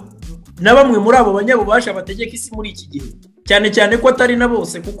nabo na bamwe muri abo banyabubasha bategeka isi muri iki gihe cyane cyane ko atari na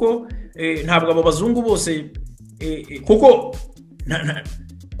bose kuko ntabwo abo bazungu bose kuko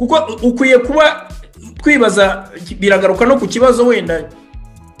ukwiye kuba twibaza biragaruka no ku kibazo wenda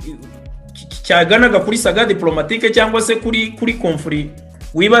cyaganaga kuri saga diplomatique cyangwa se kuri conflit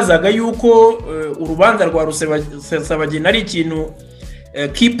wibazaga yuko urubanza rwa Rusesabagina ari ikintu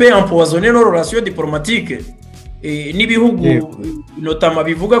kipe empoisonner nos relations diplomatiques n'ibihugu notama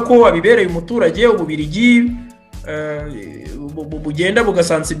bivuga ko abibereye umuturage ububirigi bugenda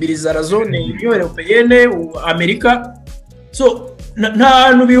bugasensibiliza la zone Union Européenne Amerika so nta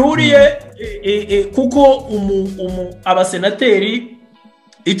hantu bihuriye kuko abasenateri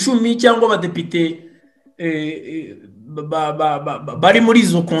 10 cyangwa abadepite bari muri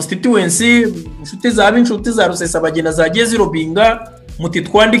izo constituency inshuti za Rusesabagina zagiye zirobinga muti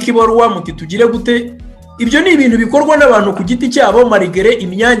twandike ibaruwa muti tugire gute ibyo ni ibintu bikorwa n'abantu ku giti cyabo marigere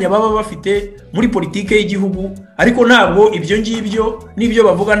imyanya baba bafite muri politike y'igihugu ariko ntabwo ibyo ngibyo nibyo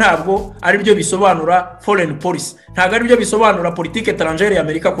bavuga ntabwo ari byo bisobanura foreign policy ntabwo ari byo bisobanura politike étrangère ya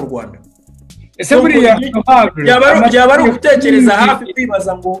Amerika ku Rwanda ese buriya byaba ari gutekereza hafi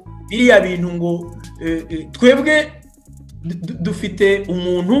kwibaza ngo biriya bintu ngo twebwe dufite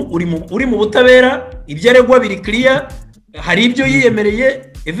umuntu uri mu butabera ibyo aregwa biri clear hari ibyo yiyemereye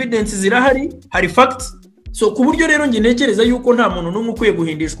evidence zirahari hari facts so ku buryo rero nge ntekereza yuko nta muntu n'umwe ukwiye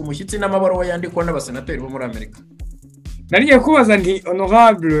guhindishwa umushyitsi n'amabaruwa yandikwa n'abasenateri bo muri Amerika nariye kubaza nti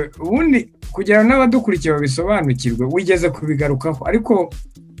honorable ubundi kugira n'abadukurikiye babisobanukirwe wigeze kubigarukaho ariko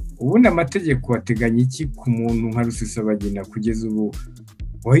ubundi amategeko ateganya iki ku muntu nka Rusesabagina kugeza ubu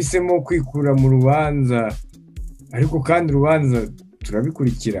wahisemo kwikura mu rubanza ariko kandi urubanza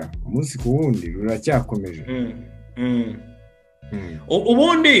turabikurikira umunsi ku wundi ruracyakomeje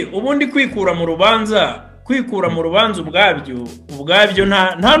ubundi kwikura kwikura mu rubanza ubwabyo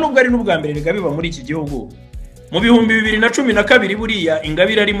nta nubwo ari n'ubwa mbere rega biba muri iki gihugu. Mu bihumbi 2012 buriya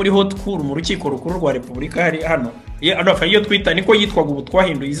Ingabire ari muri hot court mu rukiko rukuru rwa Repubulika hari hano iyo twita niko yitwaga, ubu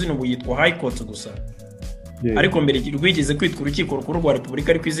twahinduye izina, ubu yitwa High Court gusa. Ariko mbere rwigeze kwitwa urukiko rukuru rwa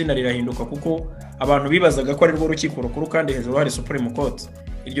Repubulika, ariko izina rirahinduka kuko abantu bibazaga ko ari rwo rukiko rukuru kandi hejuru hari Supreme Court.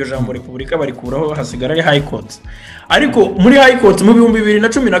 Iryo jambo Repubulika barikuraho hasigara ari High Court. Ariko muri High Court mu bihumbi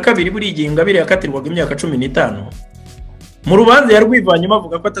 2012 buri gihe Ingabire yakatirwaga imyaka 15 mu rubanza yarwivanyemo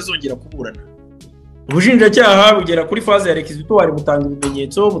avuga ko atazongera kuburana. Ubushinjacyaha bugera kuri faze ya requisitoire butanga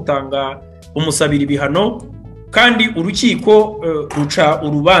ibimenyetso, butanga umusabira ibihano, kandi urukiko ruca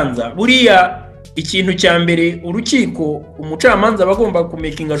urubanza. Buriya ikintu cya mbere urukiko umucamanza bagomba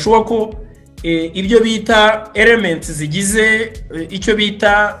kumekinga sure ko ibyo bita elements zigize icyo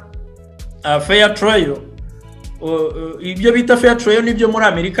bita fair trial. Ibyo bita fair trial nibyo muri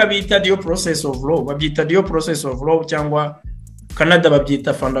Amerika bita due process of law, babyita due process of law, cyangwa Canada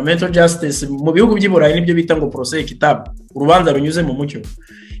babyita fundamental justice. Mu bihugu by'Iburayi nibyo bita ngo procès équitable, urubanza runyuze mu mucyo.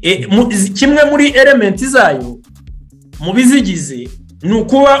 Kimwe muri elements zayo mu bizigize ni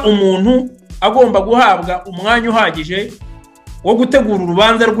ukuba umuntu agomba guhabwa umwanya uhagije wo gutegura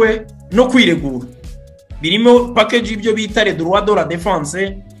urubanza rwe no kwiregura. Birimo package ibyo bita le droit de la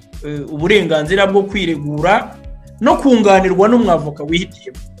défense, uburenganzira bwo kwiregura no kunganirwa n'umwavoka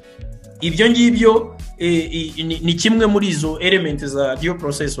wihitiyemo. Ibyo ngibyo ni kimwe muri izo elements za due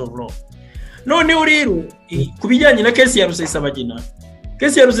process of law. Noneho rero kubijyanye na case ya Rusesabagina,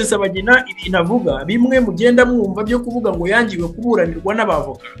 case ya Rusesabagina ibintu avuga bimwe mugenda mwumva byo kuvuga ngo yangiwe kuburanirwa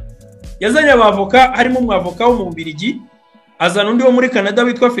n'abavoka. Yazanye abavoka harimo umwavoka wo mu Bubiligi, azana undi wo muri Canada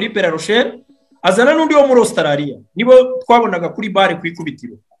witwa Philippe Larochelle, azana n'undi wo muri Australia, nibo twabonaga kuri bare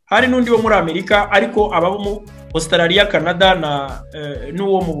kwikubitiro. Hari n'undi wo muri Amerika, ariko ababo mu Australia, Canada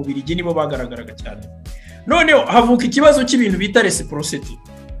n'uwo mu Bubiligi nibo bagaragaraga cyane. Noneho havuka ikibazo cy'ibintu bita reciprocity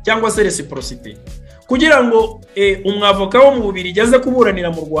cyangwa se reciprocity. Kugira ngo umwavoka wo mu Bubiligi aze kuburanira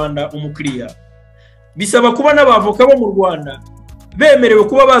mu Rwanda umukiriya, bisaba kuba n'abavoka bo mu Rwanda bemerewe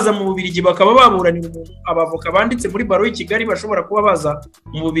kuba baza mu Bubiligi bakaba baburanira umuntu. Abavoka banditse muri baro y'i Kigali bashobora kuba baza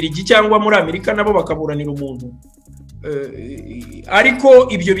mu Bubiligi cyangwa muri Amerika nabo bakaburanira umuntu. Ariko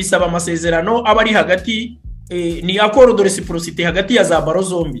ibyo bisaba amasezerano aba ari hagati, ni accord de reciprocité hagati ya za baro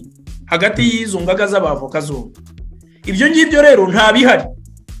zombi, hagati y'izo ngaga z'abavoka zombi. Ibyo ngibyo rero nta bihari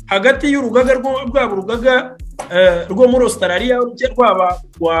hagati y'urugaga rwabo urugaga rwo muri Australia rwaba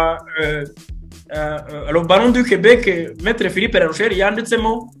rwa le baron du Québec Maître Philippe Larochelle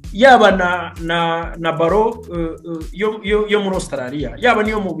yanditsemo, yaba na baro yo muri Australia, yaba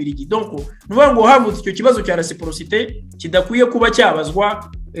niyo mu Bubiligi. Donc nuvuga ngo havutse icyo kibazo cya reciprocité kidakwiye kuba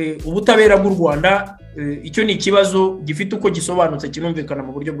cyabazwa ubutabera bw'u Rwanda. Icyo ni ikibazo gifite uko gisobanutse kinumvikana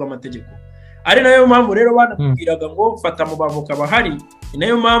mu buryo bw'amategeko. Ari nayo mpamvu rero banakubwiraga ngo fata mu bavoka bahari. Ni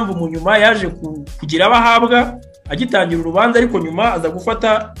nayo mpamvu mu nyuma yaje kugira abahabwa agitangira urubanza, ariko nyuma aza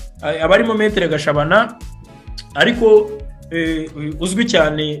gufata abarimo Maître Gashabana, ariko uzwi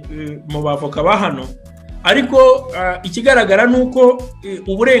cyane mu bavoka ba hano. Ariko ikigaragara nuko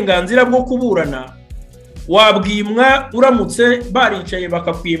uburenganzira bwo kuburana wabwimwa uramutse baricaye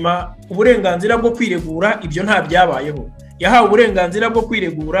bakakwima uburenganzira bwo kwiregura. Ibyo nta byabayeho. Yahawe uburenganzira bwo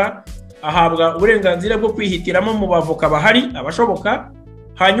kwiregura, ahabwa uburenganzira bwo kwihitiramo mu bavoka bahari abashoboka.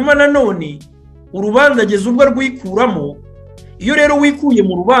 Hanyuma nanone urubanza ageze ubwo rwikuramo. Iyo rero wikuye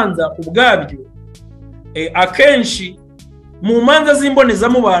mu rubanza ubwabyo, akenshi mu manza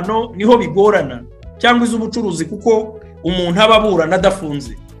z'imbonezamubano niho bigorana, cyangwa iz'ubucuruzi, kuko umuntu aba aburana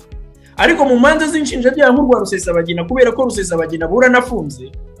adafunze. Ariko mu manza z'inshinjabyaha nk'urwa Rusesabagina, kubera ko Rusesabagina aburana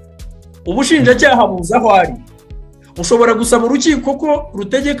afunze, ubushinjacyaha buza aho ari. Ushobora gusaba urukiko ko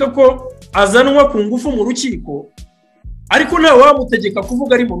rutegeka ko azanwa ku ngufu mu rukiko, ariko nta wamutegeka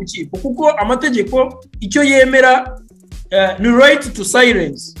kuvuga ari mu rukiko, kuko amategeko icyo yemera ni right to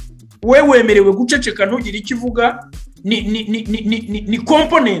silence. We wemerewe guceceka ntugire icyo uvuga. Ni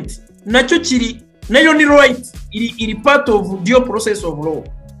component nacyo kiri, nayo ni right, iri part of due process of law.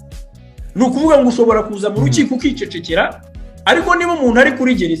 Ni ukuvuga ngo ushobora kuza mu rukiko ukicecekera, ariko niba umuntu ari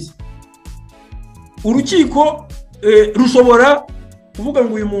kuri gereza, urukiko rushobora kuvuga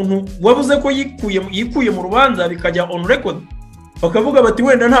ngo uyu muntu wabuze ko yikuye mu rubanza, bikajya on record, bakavuga bati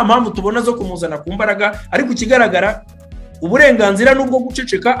wenda nta mpamvu tubona zo kumuzana ku mbaraga. Ariko ikigaragara uburenganzira nubwo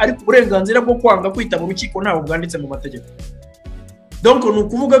guceceka, ariko uburenganzira bwo kwanga kwitaba urukiko ntaho bwanditse mu mategeko. Donc ni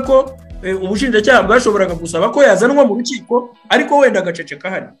ukuvuga ko ubushinjacyaha bwashoboraga gusaba ko yazanwa mu rukiko, ariko wenda agaceceka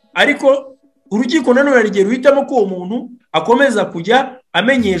hari. Ariko urukiko nanone arigiye ruhitamo ko uwo muntu akomeza kujya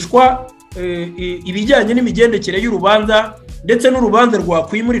amenyeshwa ibijyanye n'imigendekere y'urubanza ndetse n'urubanza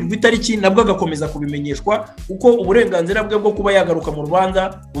rwakwimurirwa itariki nabwo agakomeza kubimenyeshwa kuko uburenganzira bwe bwo kuba yagaruka mu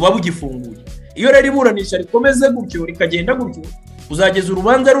rubanza buba bugifunguye. Iyo rero iburanisha rikomeze gutyo rikagenda gutyo uzageza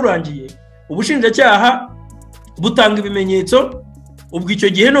urubanza rurangiye ubushinjacyaha butanga ibimenyetso, ubwo icyo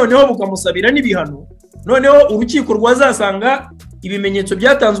gihe noneho bukamusabira n'ibihano, noneho urukiko rwazasanga ibimenyetso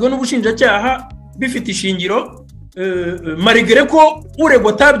byatanzwe n'ubushinjacyaha bifite ishingiro marigere ko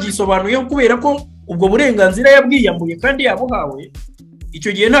uregwa atabyisobanuyeho kubera ko ubwo burenganzira yabwiyambuye kandi yabuhawe,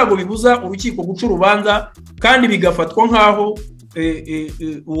 icyo gihe ntabwo bibuza urukiko guca urubanza kandi bigafatwa nk'aho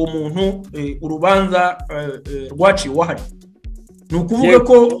uwo muntu urubanza rwaciwe ahari. Ni ukuvuga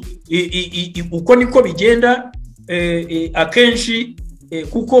ko uko niko bigenda akenshi,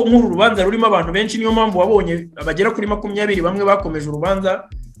 kuko nk'uru rubanza rurimo abantu benshi, niyo mpamvu wabonye abagera kuri 20 bamwe bakomeje urubanza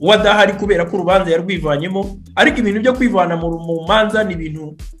wadahari kubera ko urubanza yarwivanyemo. Ariko ibintu byo kwivana mu manza ni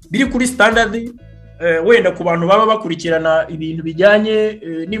ibintu biri kuri standard, wenda ku bantu baba bakurikirana ibintu bijyanye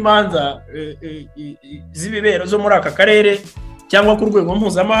n'imanza z'ibibero zo muri aka karere cyangwa ku rwego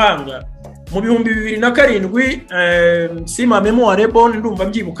mpuzamahanga. Mu 2007 sima memoire bonne ndumva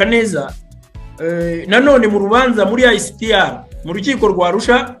mbyibuka neza, nanone mu rubanza muri ICTR mu rukiko rwa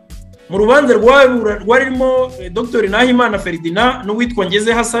Arusha, mu rubanza rwarimo Dr Nahimana Ferdinand n'uwitwa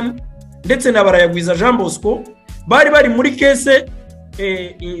Ngeze Hassan ndetse na Barayagwiza Jean Bosco, bari muri kese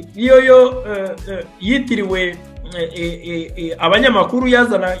iyo yitiriwe abanyamakuru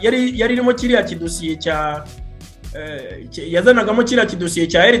yari irimo kiriya kidosiye yazanagamo kiriya kidosiye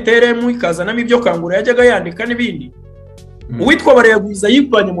cya RTRM, ikazanamo ibyo Kangura yajyaga yandika n'ibindi. Uwitwa Barayagwiza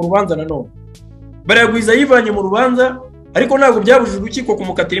yivanye mu rubanza, nanone Barayagwiza yivanye mu rubanza, ariko ntabwo byabujije urukiko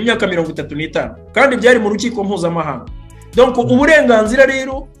kumukatira imyaka 35 kandi byari mu rukiko mpuzamahanga. Donc uburenganzira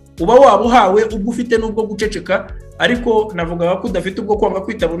rero uba wabuhawe ubwo ufite n'ubwo guceceka, ariko navuga ko udafite ubwo kwanga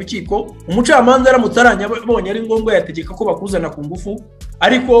kwitaba urukiko. Umucamanza aramutse aranyabonye ari ngombwa yategeka ko bakuzana ku ngufu,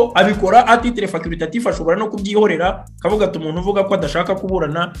 ariko abikora atitre facultatif, ashobora no kubyihorera kavuga ati umuntu uvuga ko adashaka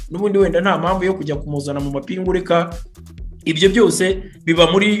kuburana n'ubundi wenda nta mpamvu yo kujya kumuzana mu mapingu. Reka ibyo byose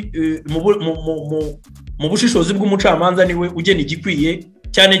biba muri mu bushishozi bw'umucamanza, niwe ugena igikwiye,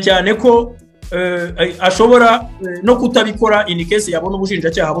 cyane cyane ko ashobora no kutabikora in case yabona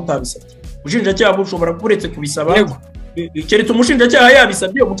ubushinjacyaha butabisabye. Ubushinjacyaha bushobora kuretse kubisaba, keretse umushinjacyaha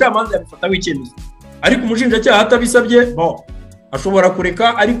yabisabye umucamanza yabifataho icyemezo, ariko umushinjacyaha atabisabye ashobora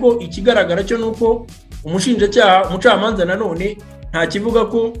kureka. Ariko ikigaragara cyo nuko umucamanza nanone nta kivuga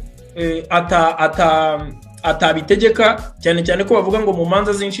ko atabitegeka, cyane cyane ko bavuga ngo mu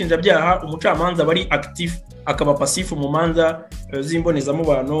manza z'inshinjabyaha umucamanza bari active akaba passive mu manza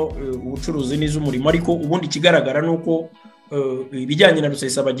z'imbonezamubano, ubucuruzi n'iz'umurimo. Ariko ubundi ikigaragara nuko ibijyanye na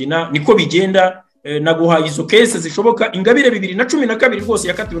Rusesabagina niko bigenda. Naguhaye izo kese zishoboka. Ingabire 2012 rwose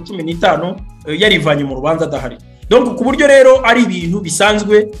yakatiwe 15 yarivanye mu rubanza adahari. Donc ku buryo rero ari ibintu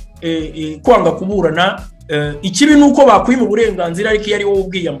bisanzwe kwanga kuburana. Ikibi nuko bakwima uburenganzira ariko yari wowe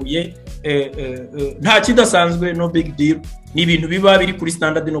ubwiyambuye, nta kidasanzwe, no big deal. Ni ibintu biba biri kuri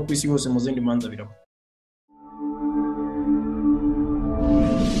standard no ku isi hose mu zindi manza biramo.